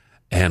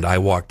 And I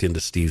walked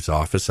into Steve's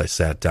office. I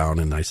sat down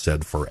and I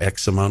said, for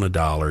X amount of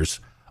dollars,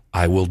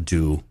 I will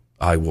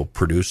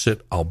produce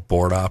it. I'll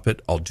board op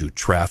it. I'll do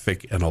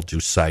traffic and I'll do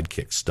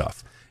sidekick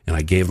stuff. And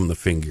I gave him the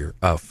finger.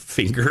 I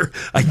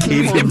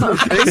gave him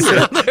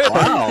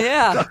Wow.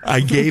 Yeah. I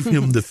gave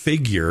him the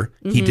figure.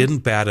 Mm-hmm. He didn't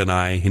bat an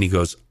eye, and he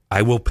goes,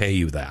 I will pay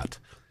you that.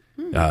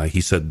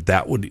 He said,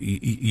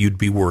 you'd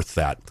be worth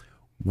that.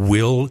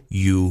 Will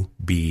you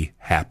be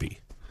happy?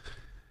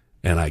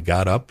 And I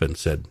got up and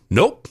said,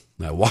 nope.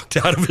 And I walked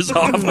out of his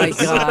office. Oh, my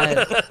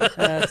God.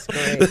 That's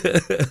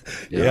great.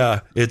 Yeah,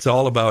 it's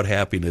all about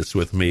happiness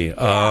with me.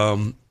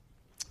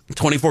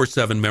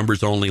 24/7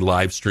 members only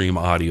live stream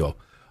audio.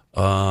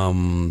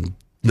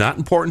 Not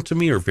important to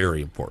me or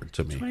very important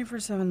to me?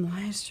 24/7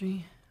 live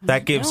stream.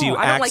 That gives you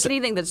I don't like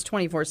anything that's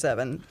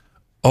 24/7.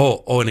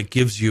 Oh, and it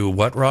gives you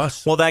what,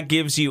 Ross? Well, that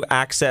gives you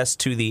access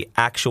to the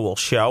actual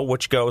show,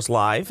 which goes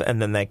live,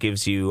 and then that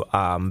gives you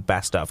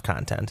best of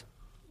content.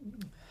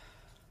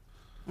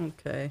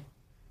 Okay.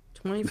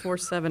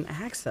 24/7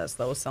 access,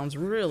 though, sounds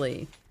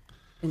really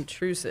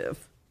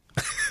intrusive.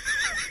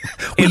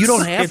 Well, you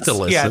don't have to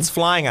listen. Yeah, it's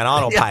flying on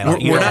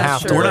autopilot. We're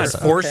We're not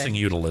forcing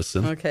you to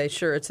listen. Okay,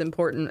 sure. It's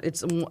important.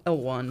 It's a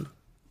 1.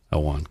 A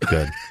 1.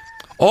 Good.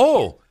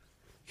 Oh,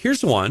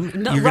 Here's one.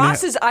 No,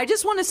 Ross is. I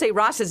just want to say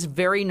Ross is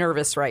very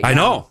nervous right now. I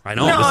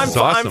know. No, This is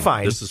awesome. I'm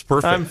fine. This is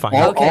perfect. I'm fine.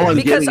 Okay,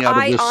 because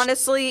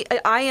honestly,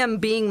 I am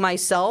being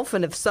myself,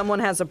 and if someone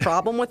has a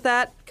problem with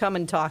that, come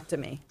and talk to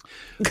me.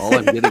 All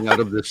I'm getting out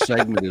of this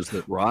segment is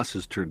that Ross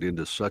has turned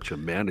into such a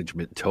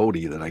management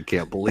toady that I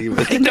can't believe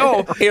it.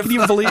 No, if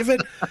you believe it.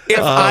 If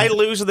I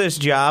lose this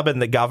job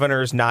and the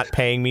governor's not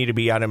paying me to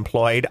be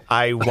unemployed,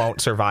 I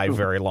won't survive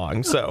very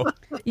long. So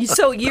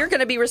you're going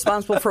to be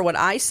responsible for what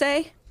I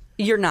say?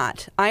 You're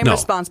not. I'm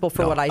responsible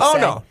for what I say.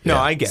 Oh, no,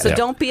 I get it. So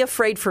don't be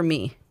afraid for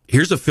me.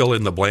 Here's a fill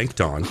in the blank,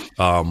 Dawn.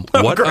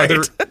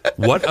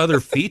 What other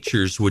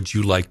features would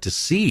you like to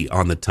see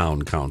on the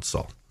town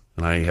council?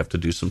 And I have to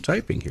do some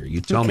typing here.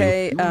 You tell me.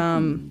 Okay.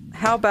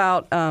 How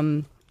about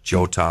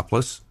Joe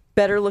Topless?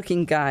 Better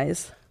looking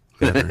guys.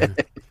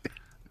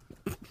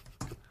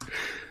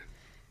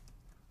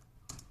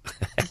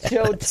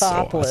 Joe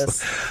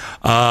Topless.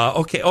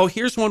 Okay. Oh,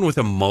 here's one with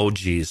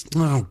emojis.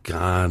 Oh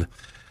God.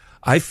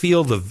 I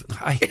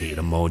hate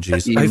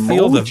emojis.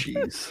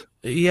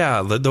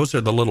 Those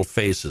are the little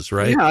faces,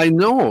 right? Yeah, I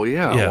know.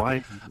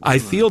 Yeah. I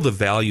feel the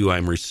value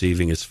I'm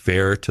receiving is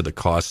fair to the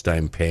cost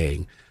I'm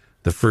paying.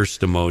 The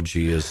first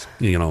emoji is,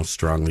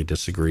 strongly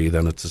disagree.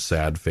 Then it's a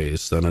sad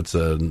face. Then it's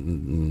a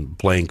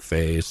blank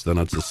face. Then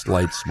it's a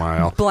slight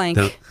smile.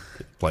 Blank.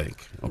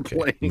 Blank.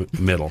 Okay.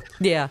 Middle.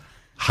 Yeah.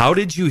 How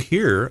did you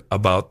hear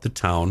about the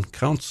town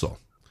council?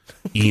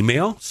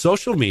 Email,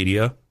 social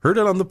media, heard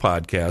it on the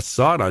podcast,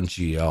 saw it on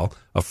GL,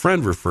 a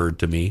friend referred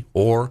to me,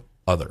 or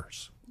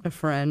others. A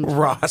friend.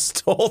 Ross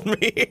told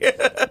me.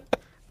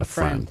 A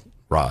friend.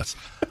 Ross.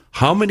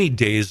 How many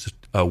days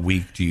a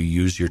week do you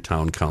use your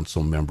town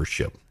council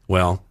membership?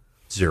 Well,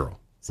 0,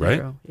 right?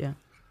 0, yeah.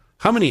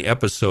 How many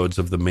episodes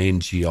of the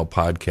main GL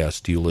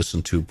podcast do you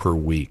listen to per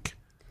week?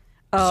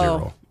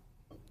 Oh.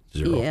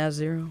 0. Yeah,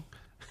 0.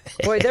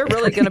 Boy, they're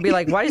really going to be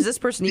like, why does this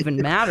person even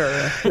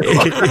matter?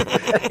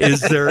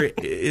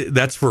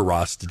 That's for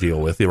Ross to deal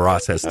with.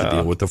 Ross has to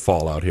deal with the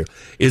fallout here.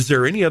 Is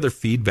there any other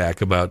feedback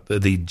about the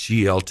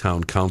GL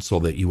Town Council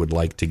that you would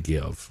like to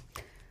give?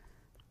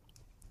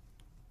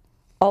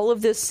 All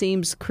of this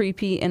seems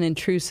creepy and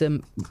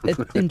intrusive.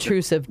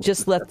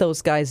 Just let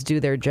those guys do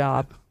their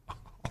job.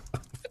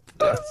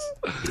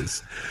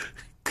 Is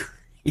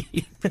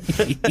creepy.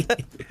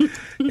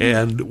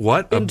 And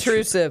what?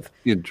 Intrusive.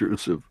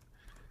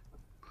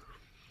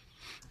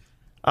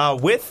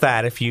 With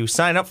that, if you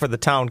sign up for the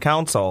town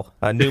council,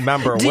 a new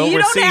member will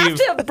receive. You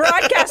don't have to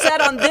broadcast that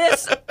on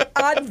this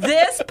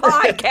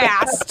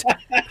podcast.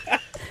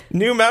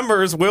 New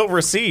members will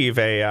receive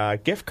a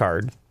gift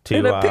card to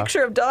and a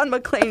picture of Don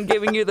McLean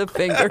giving you the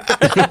finger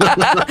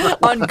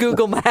on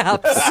Google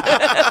Maps.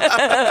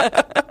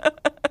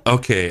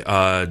 Okay,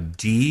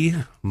 D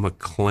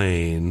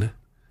McLean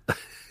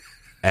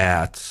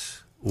at.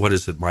 What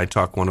is it? My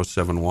Talk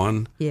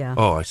 1071? Yeah.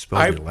 Oh, I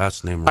spelled your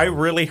last name wrong. I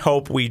really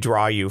hope we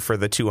draw you for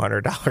the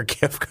 $200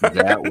 gift card.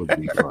 That would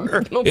be fun.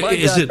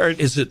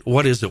 Is it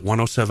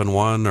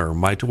 1071 or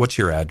what's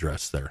your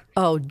address there?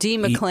 Oh, D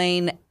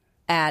McLean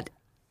at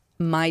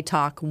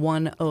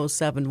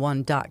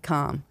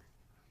mytalk1071.com.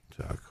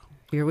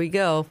 Here we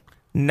go.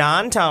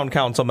 Non-town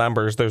council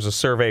members, there's a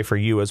survey for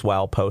you as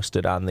well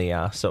posted on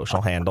the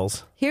social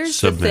handles. Here's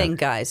the thing,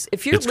 guys.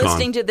 If you're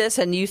listening to this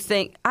and you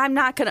think, I'm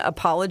not going to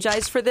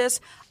apologize for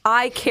this,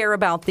 I care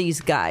about these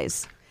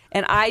guys.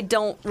 And I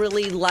don't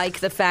really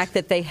like the fact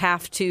that they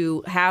have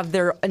to have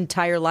their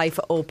entire life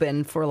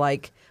open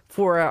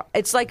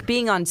it's like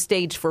being on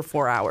stage for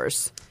 4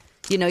 hours.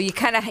 You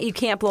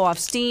can't blow off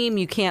steam.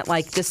 You can't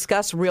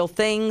discuss real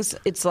things.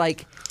 It's a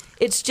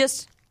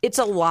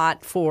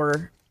lot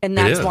for... And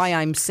that's why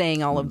I'm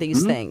saying all of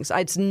these things.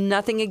 It's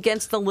nothing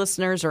against the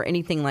listeners or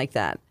anything like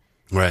that.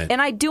 Right.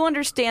 And I do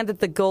understand that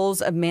the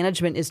goals of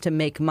management is to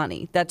make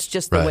money. That's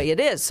just the way it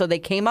is. So they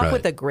came up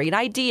with a great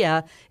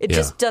idea. It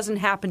just doesn't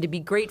happen to be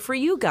great for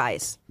you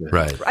guys.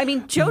 Right. I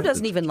mean, Joe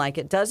doesn't even like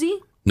it, does he?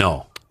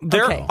 No.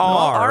 There are. Well,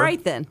 all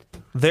right, then.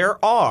 There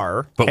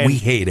are. But we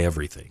hate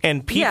everything.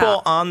 And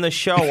people on the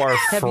show are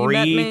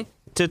free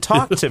to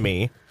talk to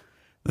me.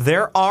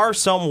 There are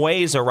some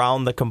ways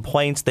around the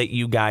complaints that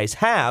you guys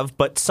have,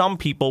 but some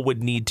people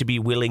would need to be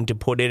willing to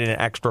put in an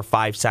extra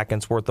 5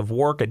 seconds worth of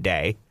work a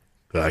day.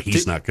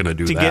 He's not going to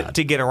do that.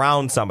 To get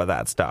around some of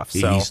that stuff.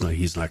 So.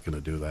 He's not going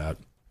to do that.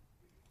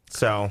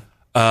 So.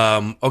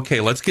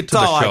 Okay, let's get to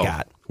the show. I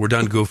got. We're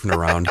done goofing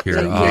around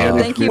here.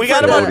 Thank you. We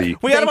got about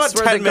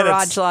 10 minutes.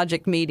 Garage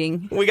Logic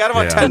meeting. We got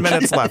about 10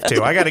 minutes left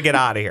too. I got to get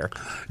out of here.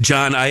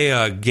 John,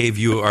 I gave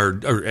you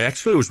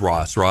actually it was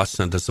Ross. Ross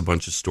sent us a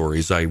bunch of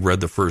stories. I read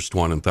the first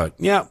one and thought,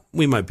 yeah,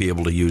 we might be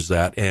able to use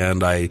that.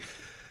 And I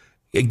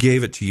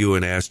gave it to you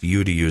and asked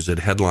you to use it.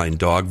 Headline: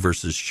 Dog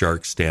versus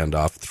Shark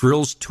Standoff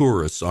thrills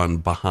tourists on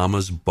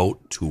Bahamas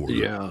boat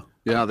tour.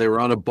 Yeah, they were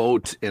on a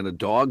boat and a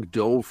dog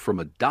dove from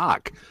a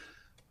dock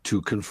to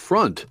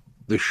confront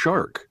the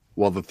shark.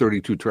 While the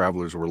 32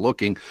 travelers were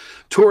looking,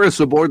 tourists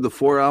aboard the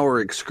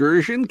 4-hour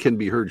excursion can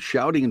be heard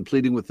shouting and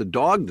pleading with the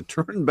dog to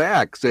turn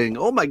back, saying,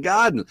 "Oh my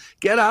God,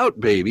 get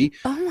out, baby."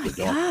 Oh my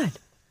God.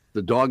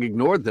 The dog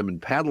ignored them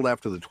and paddled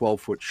after the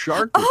 12-foot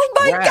shark. which Oh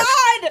my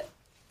God!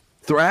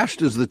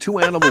 Thrashed as the two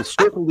animals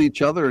circled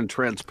each other in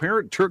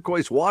transparent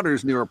turquoise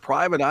waters near a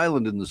private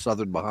island in the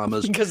southern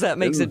Bahamas. Because that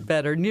makes it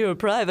better. Near a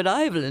private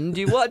island,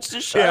 you watched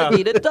a shark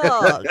eat a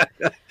dog.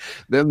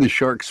 Then the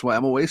shark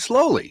swam away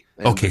slowly.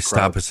 and Okay, the stop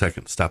crowd- a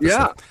second. Stop a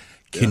Yeah. second.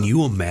 Can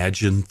you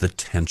imagine the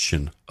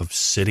tension of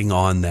sitting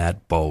on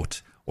that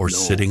boat or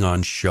sitting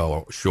on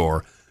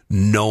shore,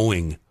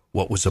 knowing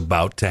what was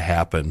about to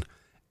happen,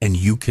 and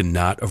you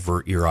cannot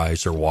avert your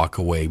eyes or walk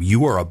away?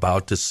 You are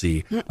about to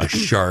see a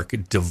shark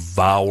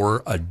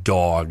devour a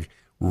dog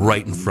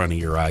right in front of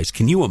your eyes.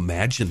 Can you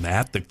imagine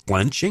that? The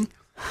clenching?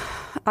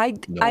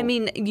 I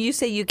mean, you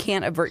say you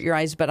can't avert your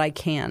eyes, but I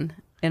can.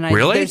 And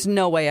Really? There's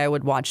no way I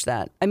would watch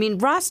that. I mean,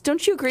 Ross,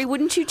 don't you agree?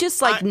 Wouldn't you just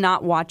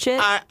not watch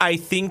it? I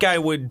think I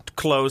would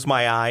close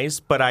my eyes,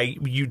 but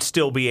you'd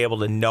still be able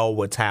to know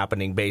what's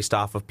happening based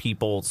off of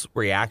people's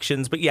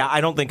reactions. But yeah,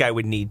 I don't think I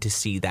would need to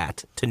see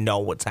that to know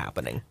what's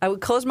happening. I would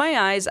close my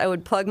eyes, I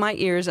would plug my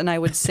ears, and I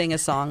would sing a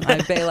song.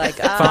 I'd be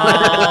like,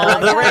 All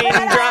the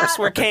raindrops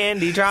were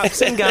candy drops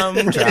and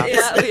gumdrops.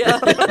 yeah.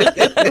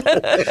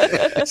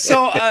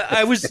 So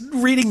I was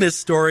reading this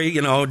story,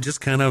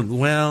 just kind of,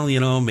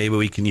 maybe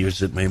we can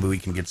use it. Maybe we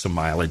can get some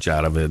mileage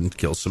out of it and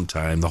kill some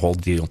time, the whole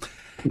deal.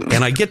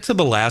 And I get to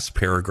the last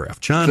paragraph.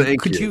 John,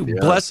 Thank could you. you Yeah.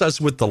 bless us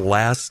with the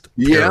last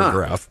Yeah.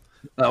 paragraph?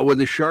 When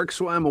the shark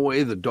swam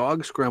away, the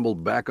dog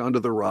scrambled back onto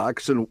the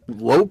rocks and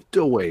loped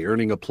away,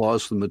 earning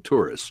applause from the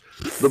tourists.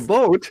 The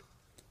boat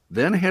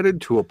then headed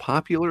to a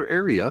popular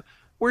area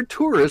where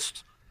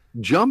tourists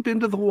jump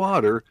into the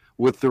water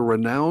with the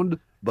renowned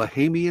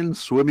Bahamian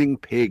swimming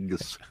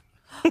pigs.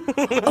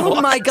 Oh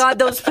my God,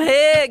 those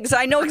pigs!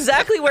 I know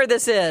exactly where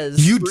this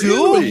is. You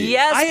do? Really?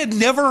 Yes. I had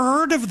never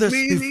heard of this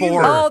Me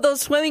before. Oh,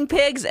 those swimming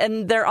pigs,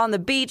 and they're on the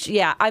beach.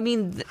 Yeah, I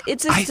mean,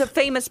 it's a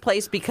famous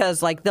place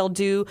because they'll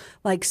do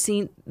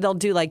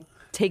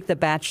take the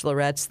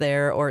bachelorettes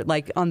there, or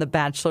on The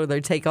Bachelor, they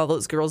take all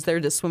those girls there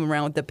to swim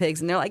around with the pigs,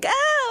 and they're like,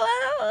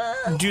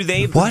 oh. Do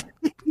they? What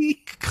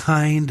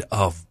kind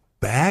of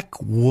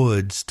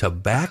backwoods,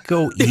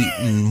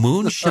 tobacco-eating,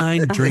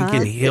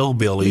 moonshine-drinking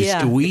hillbillies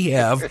Yeah. do we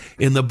have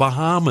in the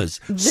Bahamas?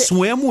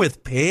 Swim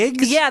with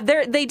pigs? Yeah,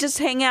 they just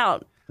hang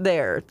out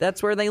there.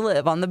 That's where they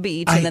live, on the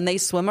beach, and then they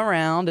swim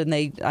around, and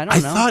I don't know. I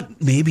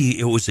thought maybe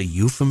it was a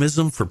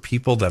euphemism for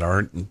people that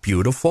aren't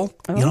beautiful.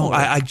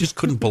 I just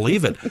couldn't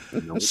believe it.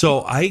 So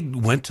I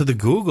went to the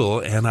Google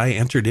and I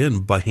entered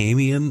in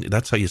Bahamian,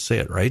 that's how you say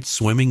it, right?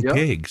 Swimming Yep.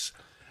 pigs.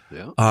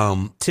 Yeah.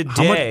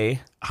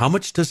 Today, How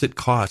much does it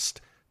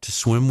cost to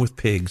swim with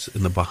pigs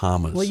in the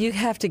Bahamas? Well, you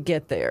have to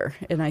get there,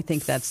 and I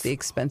think that's the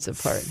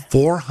expensive part.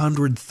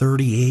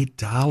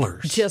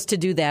 $438. Just to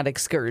do that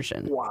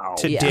excursion. Wow.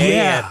 today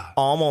Yeah. at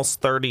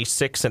almost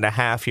 36 and a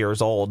half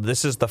years old,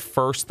 this is the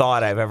first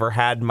thought I've ever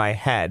had in my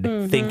head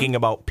thinking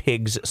about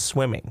pigs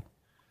swimming.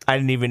 I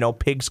didn't even know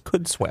pigs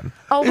could swim.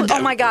 Oh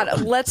my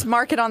God! Let's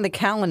mark it on the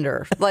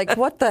calendar.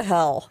 What the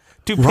hell?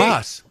 Do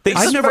Ross, they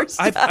I've never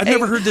I've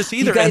heard this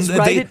either. You guys And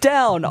write they- it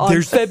down on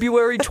there's-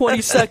 February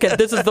 22nd.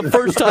 This is the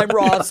first time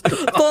Ross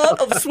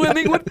thought of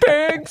swimming with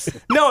pigs.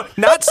 No,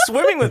 not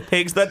swimming with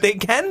pigs, that they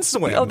can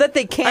swim. Oh, that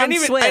they can I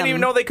didn't swim. even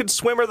know they could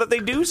swim or that they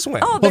do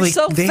swim. Oh, they're Well,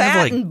 so they have,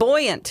 fat and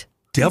buoyant.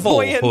 Devil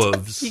Buoyant.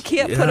 hooves. You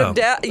can't put them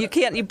down.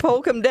 You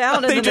poke them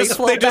down, and then they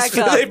float back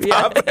up. they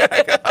Yeah. pop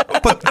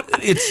back. But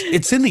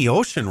it's in the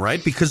ocean,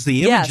 right? Because the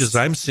Yes. images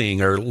I'm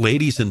seeing are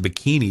ladies in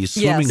bikinis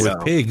swimming Yes. with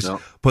No, pigs,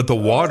 no. but the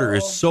water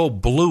is so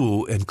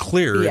blue and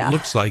clear, Yeah. it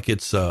looks like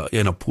it's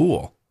in a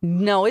pool.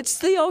 No, it's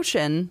the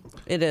ocean.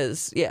 It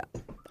is. Yeah.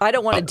 I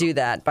don't want to do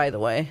that, by the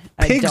way.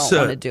 I Pigs, don't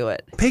want to do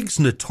it. Pigs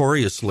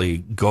notoriously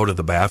go to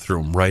the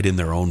bathroom right in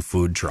their own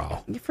food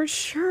trough. For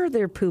sure,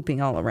 they're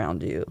pooping all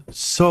around you.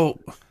 So,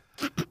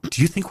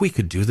 do you think we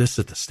could do this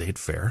at the state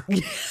fair?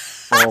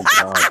 Oh,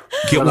 God.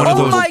 Get one of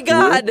Oh those. my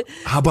God!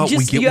 How about we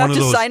get you one have of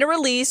to those? sign a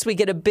release. We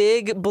get a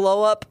big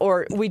blow up,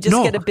 or we just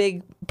No. get a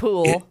big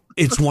pool.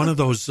 It's one of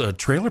those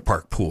trailer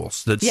park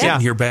pools that sit Yeah.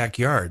 in your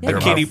backyard. They're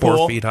kiddie about 4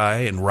 pool. feet high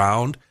and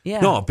round.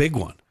 Yeah. No, a big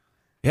one.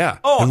 Yeah.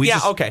 Oh, And we yeah,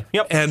 okay.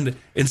 Yep. And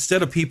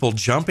instead of people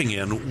jumping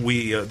in,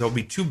 there'll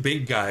be two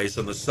big guys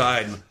on the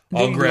side. And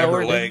I'll They grab her lower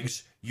them.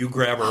 legs, you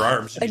grab her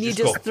arms, And you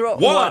go, just throw-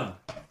 1,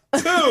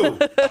 2,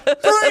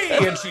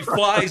 3, and she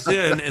flies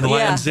in and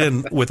lands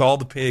in with all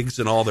the pigs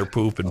and all their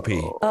poop and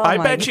pee. Oh I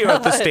my bet you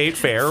at the God. state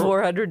fair,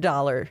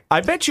 $400.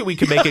 I bet you we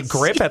could make a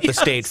grip at the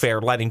state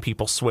fair letting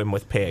people swim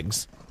with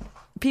pigs.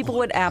 People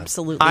would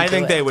absolutely. I do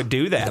think it. they would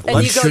do that. And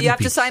Why you go. shouldn't You have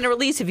be- to sign a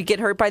release if you get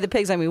hurt by the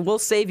pigs. I mean, we'll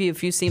save you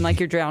if you seem like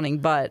you're drowning,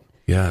 but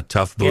Yeah,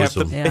 tough Yeah, if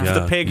bosom.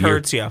 the pig You're-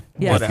 hurts you, Yeah.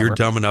 If you're whatever.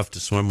 dumb enough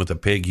to swim with a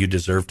pig, you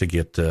deserve to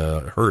get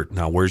hurt.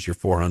 Now, where's your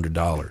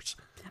 $400?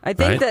 I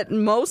think Right. that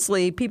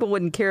mostly people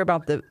wouldn't care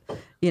about the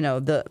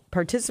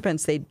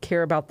participants. They'd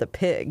care about the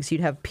pigs.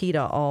 You'd have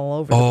PETA all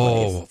over the Oh,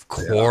 place. of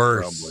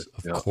course. probably.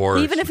 Of Yeah.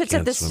 course. Even if You it's at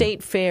can't the swim.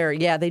 state fair,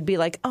 yeah, they'd be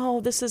like,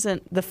 "Oh, this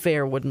isn't the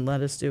fair. Wouldn't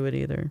let us do it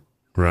either."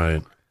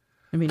 Right.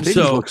 I mean, Pigs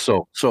So- look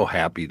so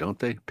happy, don't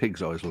they?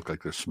 Pigs always look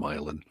like they're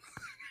smiling.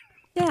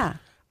 yeah.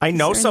 I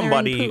know They're in there and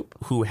somebody poop.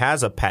 who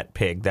has a pet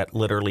pig that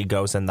literally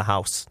goes in the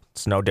house.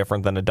 It's no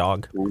different than a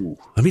dog.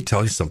 Let me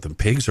tell you something.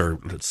 Pigs are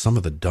some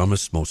of the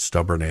dumbest, most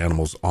stubborn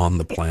animals on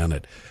the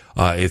planet.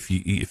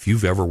 If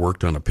you've ever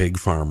worked on a pig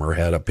farm or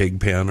had a pig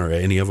pen or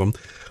any of them,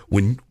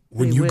 when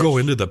you go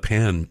into the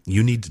pen,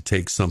 you need to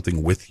take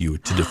something with you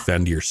to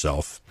defend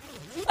yourself.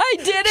 I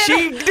did it.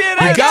 She did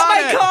it. I got Got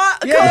my it.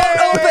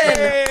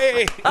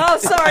 coat open. Oh,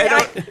 sorry.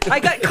 I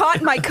got caught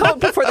in my coat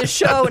before the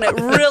show, and it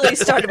really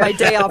started my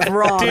day off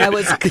wrong. I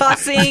was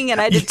cussing,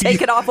 and I had to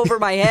take it off over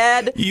my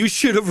head. You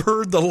should have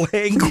heard the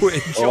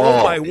language.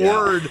 Oh my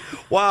word.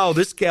 Wow,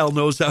 this gal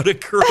knows how to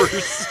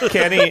curse.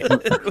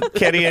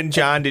 Kenny and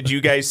John, did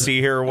you guys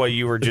see her while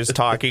you were just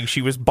talking?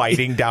 She was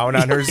biting down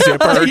on her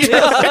zipper.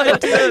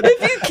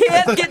 If you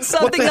can't get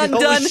something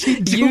undone,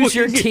 use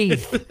your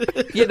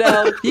teeth. You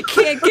know, you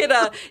can't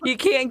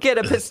get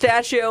a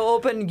pistachio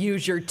open,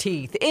 use your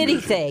teeth.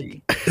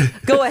 Anything.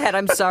 Go ahead.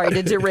 I'm sorry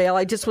to derail.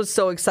 I just was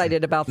so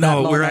excited about that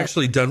moment. We're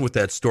actually done with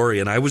that story,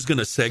 and I was going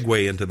to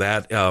segue into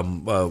that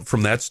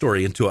from that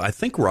story into, I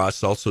think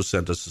Ross also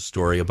sent us a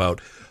story about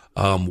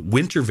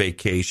winter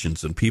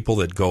vacations and people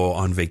that go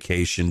on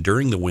vacation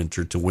during the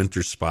winter to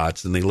winter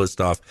spots, and they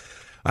list off,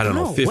 I don't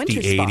know, 50,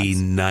 80,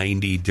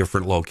 90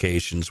 different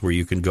locations where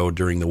you can go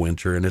during the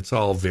winter, and it's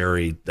all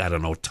very, I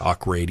don't know,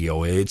 talk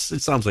radio. It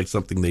sounds like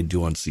something they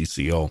do on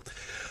CCO.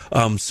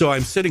 So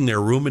I'm sitting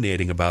there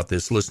ruminating about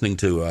this, listening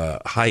to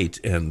Height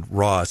and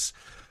Ross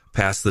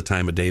pass the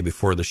time of day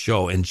before the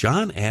show, and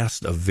John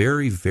asked a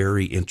very,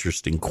 very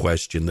interesting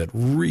question that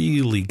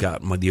really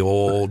got the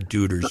old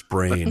duder's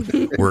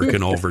brain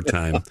working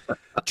overtime.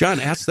 John,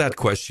 ask that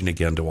question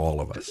again to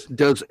all of us.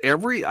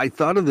 I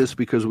thought of this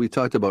because we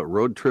talked about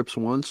road trips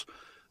once.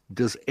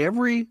 Does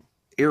every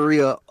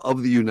area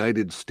of the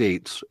United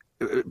States,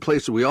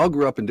 places, we all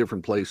grew up in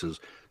different places,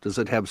 does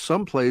it have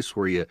some place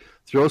where you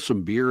throw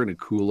some beer in a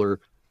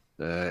cooler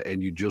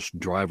and you just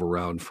drive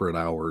around for an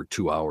hour or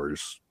 2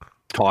 hours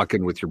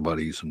talking with your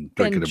buddies and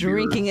drinking a beer?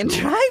 Drinking and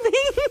driving?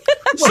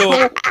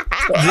 So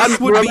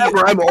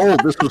I'm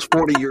old. This was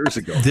 40 years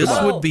ago. This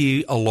would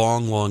be a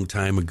long, long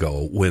time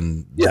ago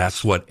when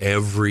that's what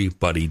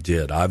everybody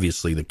did.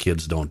 Obviously, the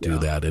kids don't do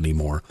that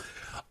anymore.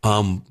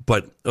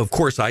 But of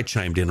course, I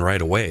chimed in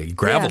right away.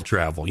 Gravel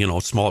travel,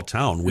 small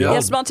town.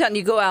 Small town.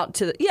 You go out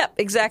to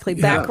exactly.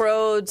 Back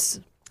roads.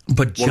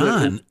 But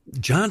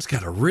John's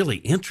got a really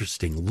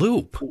interesting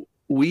loop.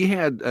 We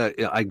had,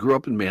 I grew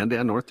up in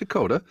Mandan, North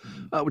Dakota,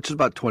 which is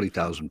about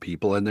 20,000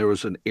 people. And there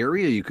was an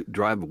area you could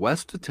drive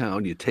west of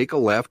town. You take a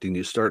left and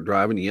you start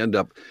driving. You end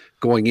up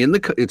going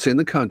it's in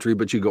the country,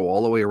 but you go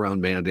all the way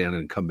around Mandan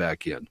and come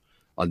back in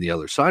on the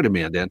other side of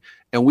Mandan.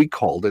 And we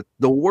called it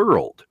the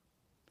world.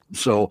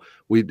 So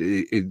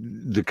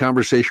the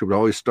conversation would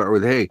always start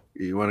with, hey,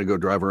 you want to go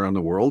drive around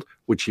the world?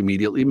 Which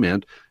immediately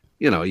meant,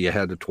 you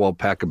had a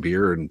 12-pack of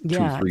beer and 2, 3,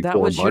 4 buddies. That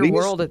was your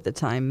world at the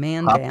time,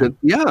 Mandan.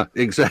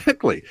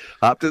 Exactly.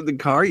 Hopped in the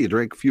car, you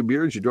drank a few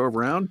beers, you drove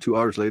around. 2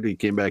 hours later, you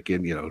came back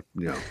in. It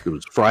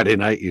was Friday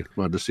night. You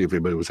wanted to see if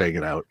anybody was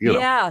hanging out.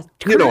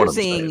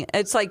 Cruising.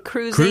 It's like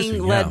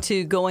cruising led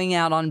to going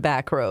out on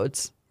back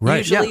roads. Right.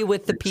 Usually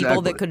with the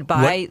people that could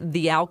buy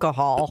the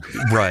alcohol.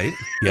 Right.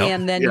 Yep.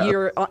 And then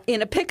you're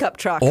in a pickup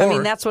truck.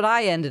 That's what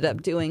I ended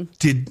up doing.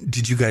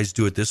 Did you guys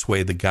do it this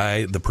way?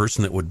 The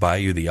person that would buy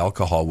you the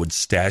alcohol would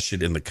stash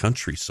it in the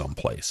country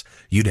someplace.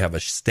 You'd have a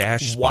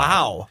stash spot.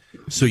 Wow.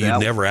 So you'd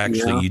never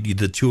actually,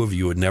 the two of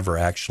you would never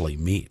actually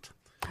meet.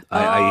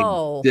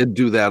 I did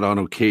do that on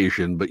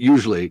occasion, but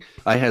usually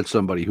I had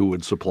somebody who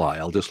would supply.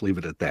 I'll just leave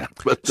it at that.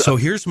 But, so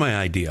here's my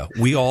idea.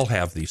 We all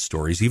have these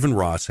stories. Even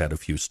Ross had a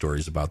few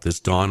stories about this.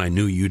 Dawn, I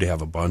knew you'd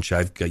have a bunch.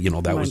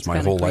 That was my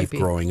whole life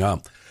growing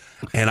up.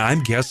 And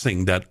I'm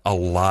guessing that a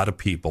lot of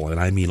people, and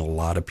I mean a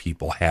lot of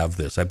people, have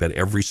this. I bet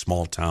every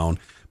small town,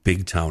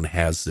 big town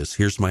has this.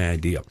 Here's my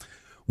idea.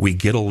 We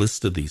get a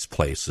list of these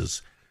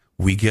places.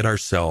 We get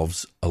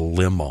ourselves a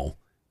limo.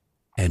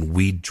 And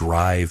we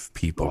drive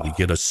people. Wow. We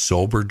get a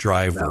sober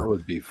driver. That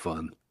would be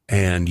fun.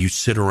 And you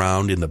sit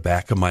around in the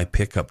back of my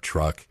pickup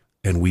truck,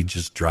 and we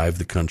just drive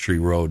the country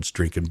roads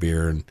drinking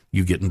beer, and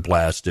you getting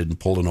blasted and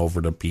pulling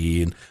over to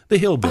pee, and the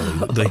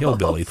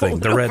hillbilly thing,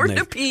 the redneck. Over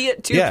to pee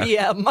at 2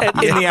 p.m.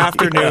 In the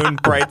afternoon,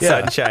 bright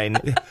sunshine.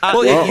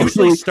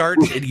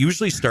 It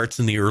usually starts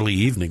in the early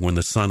evening when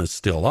the sun is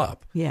still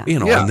up. Yeah.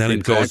 And then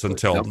it goes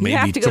until maybe tomorrow morning. You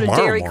have to go to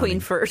Dairy Queen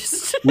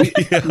first.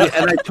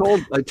 And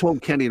I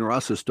told Kenny and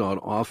Ross this dawn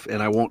off,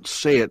 and I won't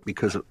say it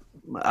because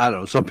I don't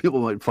know, some people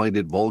might find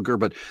it vulgar,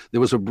 but there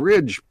was a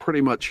bridge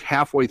pretty much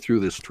halfway through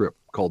this trip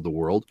called the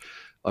World,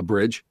 a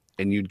bridge,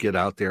 and you'd get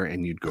out there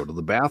and you'd go to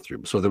the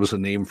bathroom. So there was a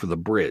name for the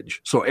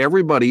bridge. So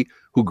everybody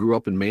who grew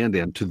up in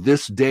Mandan to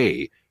this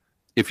day,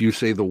 if you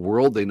say the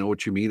World, they know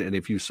what you mean. And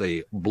if you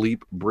say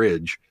bleep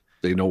bridge,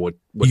 they know what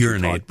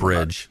urinate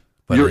bridge.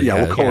 About.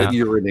 But we'll call it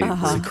urinate.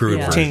 Uh-huh. It's a crude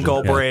Yeah. version.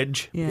 Tinkle Yeah.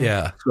 Bridge.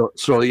 Yeah.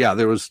 So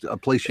there was a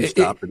place you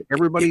stopped, and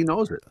everybody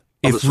knows it.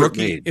 Of a certain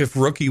age. If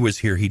Rookie was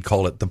here, he'd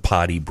call it the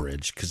Potty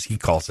Bridge because he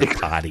calls it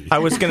potty. I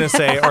was going to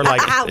say, or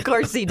like Of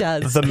course he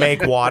does. the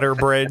Make Water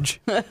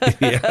Bridge.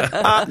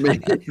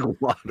 Making a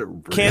water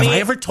bridge. Kenny- Have I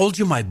ever told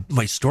you my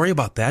story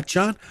about that,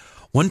 John?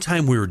 One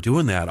time we were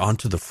doing that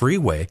onto the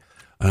freeway,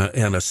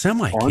 and a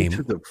semi came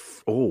Onto the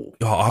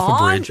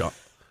off a bridge.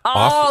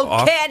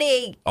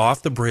 Kenny.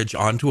 Off the bridge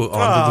onto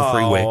the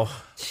freeway. Oh,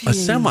 A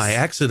semi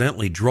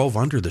accidentally drove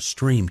under the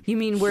stream. You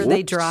mean where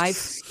they drive?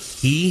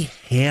 He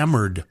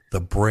hammered the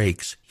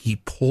brakes. He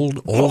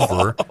pulled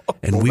over,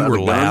 and we that were a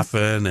gun?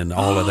 laughing and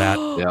all of that.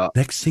 Yeah.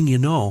 Next thing you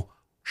know,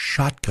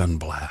 shotgun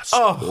blast.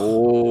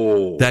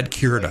 Oh, That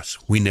cured us.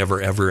 We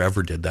never,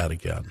 ever did that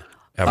again.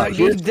 Ever.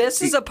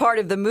 This is a part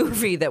of the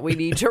movie that we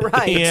need to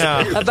write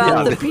Yeah.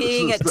 about the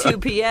peeing at 2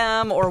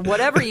 p.m. or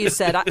whatever you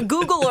said.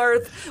 Google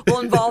Earth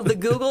will involve the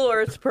Google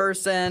Earth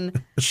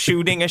person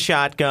shooting a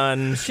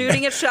shotgun.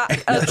 shooting a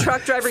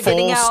truck driver Full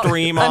getting out.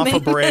 stream off a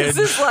bridge.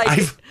 This is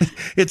like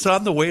It's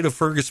on the way to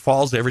Fergus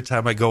Falls. Every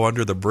time I go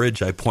under the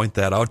bridge, I point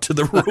that out to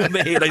the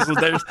roommate. I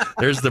said,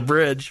 "There's the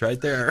bridge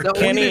right there." no,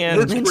 Kenny and-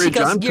 this and she bridge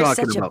goes, I'm "You're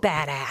talking such about. a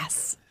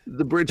badass."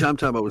 The bridge I'm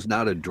talking about was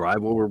not a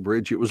drive-over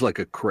bridge. It was like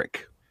a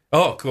creek.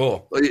 Oh,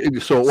 cool.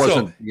 So it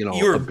wasn't, you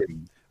a were big.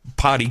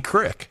 Potty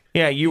Crick.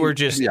 Yeah, you were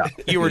just Yeah,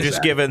 just exactly.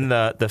 giving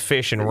the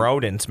fish and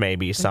rodents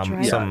maybe some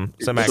right. some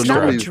Yeah. some So It's extra. not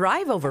a nobody's-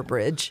 drive over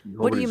bridge.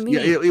 What do you mean?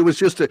 Yeah, it was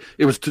just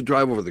it was to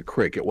drive over the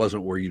creek. It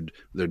wasn't where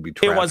there'd be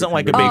traffic. It wasn't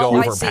like a big I see,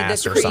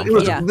 overpass the or creek. something. It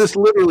was, Yeah. This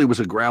literally was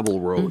a gravel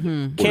road.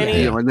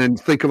 Kenny- and then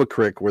think of a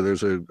creek where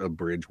there's a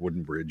bridge,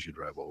 wooden bridge you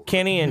drive over.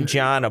 Kenny and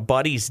John, a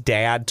buddy's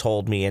dad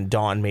told me, and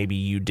Dawn, maybe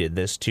you did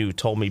this too,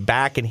 told me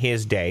back in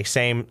his day,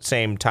 same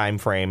time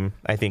frame,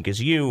 I think,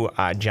 as you,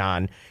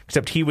 John,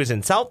 except he was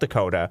in South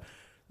Dakota.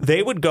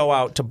 They would go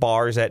out to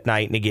bars at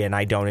night, and again,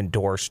 I don't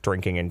endorse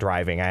drinking and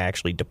driving. I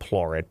actually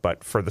deplore it.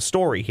 But for the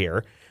story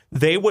here,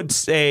 they would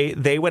say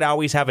they would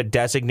always have a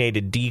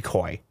designated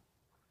decoy.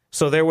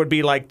 So there would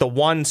be like the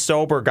one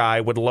sober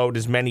guy would load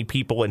as many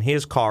people in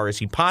his car as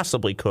he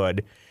possibly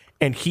could,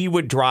 and he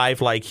would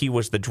drive like he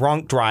was the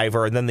drunk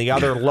driver, and then the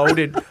other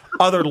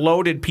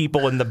loaded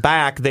people in the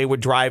back, they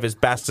would drive as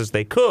best as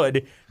they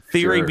could.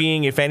 Theory Sure.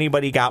 being, if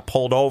anybody got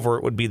pulled over,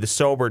 it would be the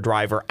sober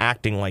driver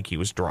acting like he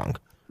was drunk.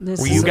 This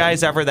Were is you a-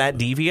 guys ever that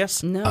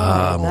devious? No,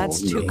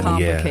 that's too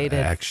complicated.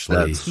 Yeah,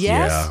 actually.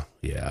 Yes?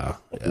 Yeah.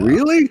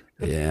 Really?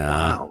 Yeah.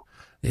 Wow.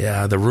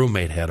 Yeah, the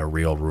roommate had a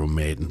real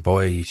roommate, and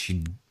boy,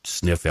 she'd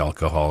sniff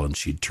alcohol and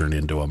she'd turn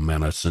into a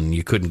menace, and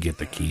you couldn't get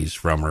the keys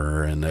from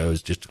her, and it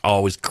was just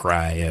always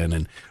crying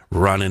and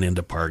running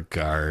into parked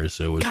cars.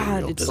 It was a God,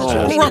 real it's disaster.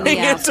 such a pain in the Running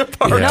ass. into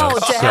parked Yeah, No,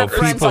 to so have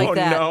friends people- like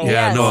that. Oh, no. Yeah,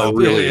 Yes. no, It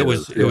really it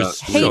was is. it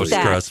was Hate so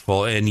that.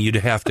 stressful, and you'd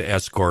have to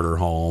escort her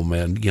home,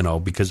 and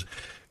because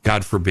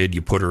God forbid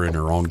you put her in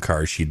her own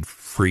car, she'd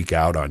freak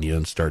out on you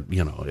and start.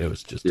 It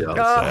was just a Yeah.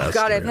 disaster. Oh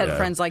God, I've had Yeah.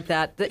 friends like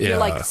that. That Yeah. You're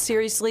like,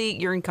 seriously,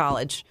 you're in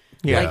college.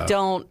 Yeah. Like,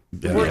 don't.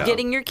 Yeah. We're Yeah.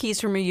 getting your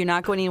keys from you. You're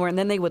not going anywhere. And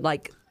then they would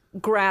like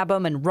grab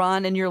them and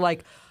run, and you're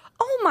like,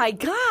 oh my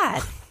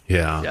God.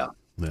 Yeah.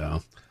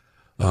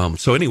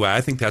 So anyway,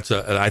 I think that's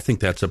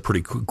a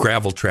pretty cool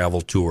gravel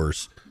travel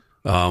tours.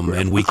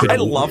 And we could. I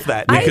love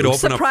that. We I'm could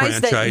open up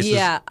surprised that- franchises.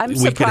 yeah, I'm we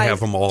could surprised. have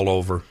them all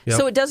over. Yep.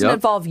 So it doesn't Yep.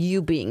 involve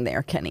you being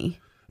there, Kenny.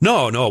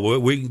 No,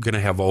 we're going to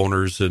have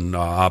owners and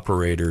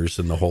operators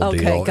and the whole Okay,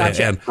 deal.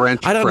 gotcha. And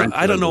French I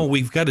don't know. label.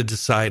 We've got to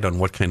decide on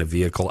what kind of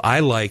vehicle. I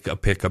like a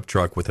pickup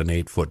truck with an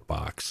 8-foot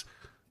box,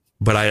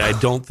 but I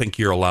don't think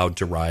you're allowed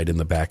to ride in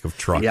the back of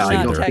trucks Yeah, I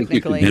Not don't either. think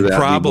you can technically. do And that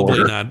probably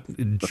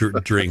anymore.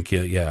 not drink.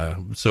 Yeah,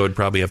 so it'd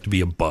probably have to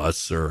be a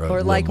bus or a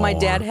Or like my limo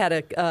dad or- had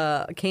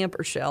a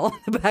camper shell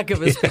in the back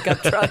of his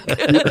pickup truck,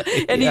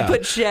 and he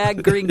put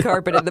shag green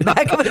carpet in the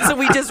back of it, so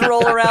we just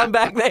roll around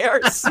back there.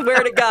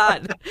 Swear to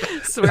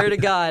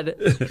God.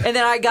 And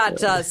then I got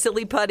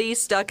silly putty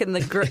stuck in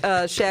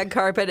the shag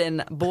carpet,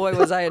 and boy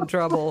was I in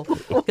trouble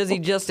because he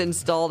just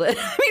installed it.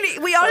 I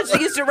mean, we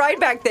honestly used to ride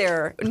back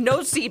there, no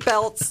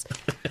seatbelts,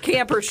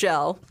 camper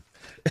shell.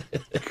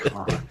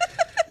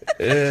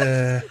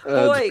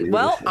 Boy,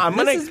 well,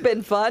 this has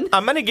been fun.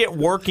 I'm going to get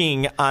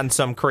working on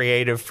some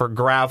creative for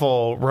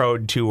gravel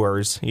road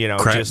tours,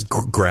 just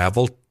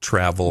gravel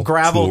travel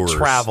gravel tours.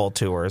 travel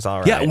tours. All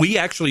right. Yeah, we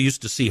actually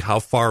used to see how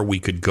far we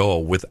could go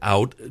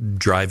without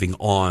driving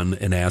on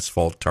an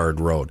asphalt tarred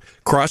road.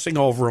 Crossing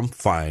over them,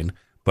 fine,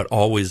 but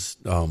always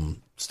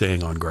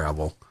staying on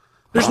gravel.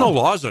 There's no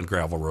laws on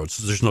gravel roads.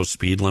 There's no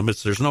speed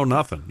limits. There's no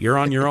nothing. You're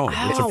on your own.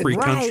 It's a free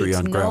country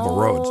on gravel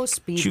roads.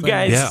 Do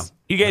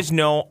you guys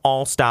know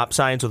all stop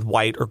signs with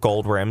white or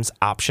gold rims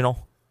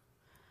optional?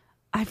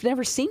 I've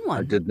never seen I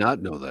one. did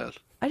not know that.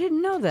 I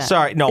didn't know that.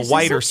 Sorry, no, Is this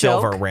white a or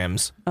silver joke?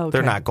 rims. Okay.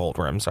 They're not gold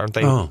rims, aren't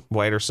they? Oh.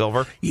 White or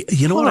silver?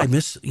 You know what I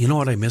miss? You know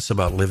what I miss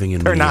about living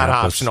in They're not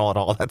Minneapolis? optional at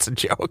all. That's a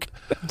joke.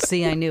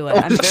 See, I knew it.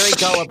 I'm very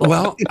gullible.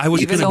 Well, I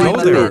was Even going to though go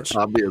I'm a there. bitch.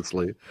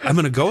 Obviously. I'm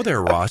going to go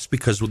there, Ross,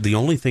 because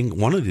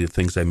one of the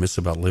things I miss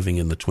about living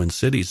in the Twin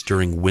Cities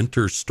during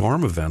winter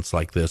storm events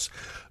like this,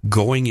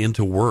 going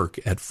into work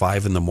at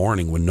 5 a.m.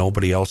 when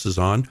nobody else is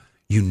on,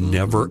 you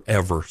never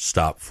ever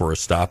stop for a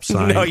stop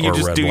sign. No, you or a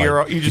just red do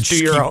light. you just do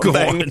your keep own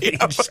going. thing.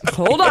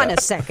 Hold on a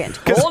second.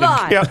 Hold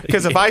on. Yeah,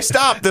 because if I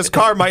stop, this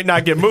car might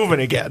not get moving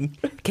again.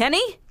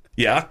 Kenny,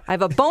 Yeah. I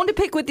have a bone to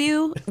pick with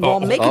you. We'll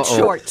make it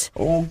short.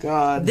 Oh,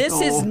 God. This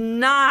is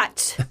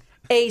not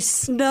a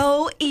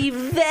snow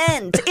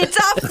event. It's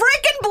a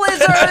freaking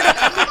blizzard.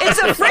 It's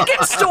a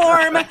freaking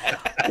storm.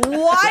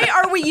 Why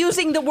are we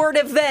using the word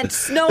event?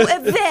 Snow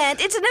event.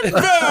 It's an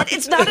event.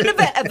 It's not an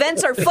event.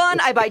 Events are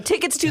fun. I buy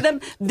tickets to them.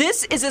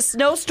 This is a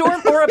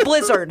snowstorm or a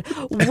blizzard.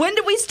 When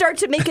do we start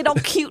to make it all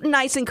cute and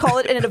nice and call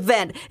it an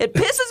event? It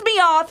pisses me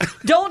off.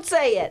 Don't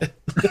say it.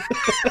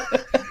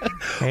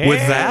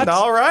 With that,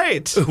 all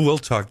right. we'll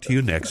talk to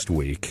you next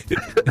week.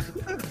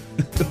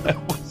 That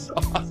was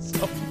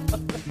awesome.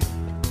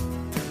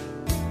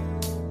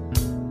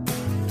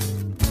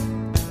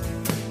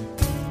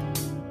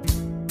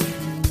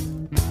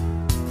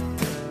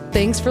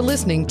 Thanks for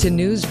listening to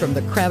News from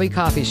the Krabby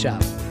Coffee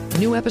Shop.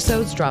 New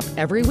episodes drop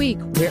every week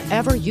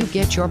wherever you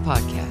get your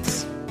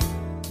podcasts.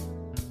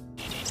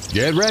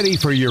 Get ready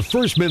for your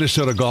first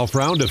Minnesota Golf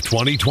Round of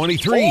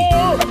 2023.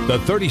 The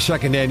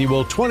 32nd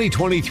annual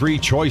 2023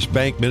 Choice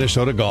Bank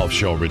Minnesota Golf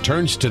Show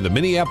returns to the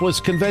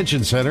Minneapolis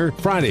Convention Center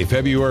Friday,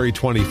 February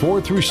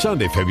 24th through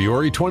Sunday,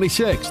 February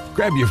 26th.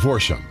 Grab your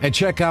foursome and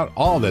check out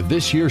all that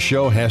this year's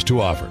show has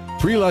to offer.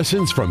 Free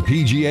lessons from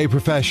PGA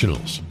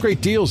professionals,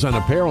 great deals on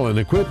apparel and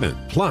equipment,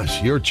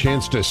 plus your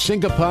chance to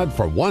sink a putt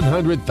for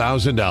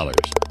 $100,000.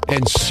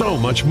 And so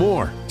much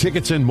more.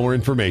 Tickets and more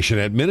information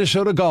at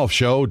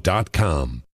minnesotagolfshow.com.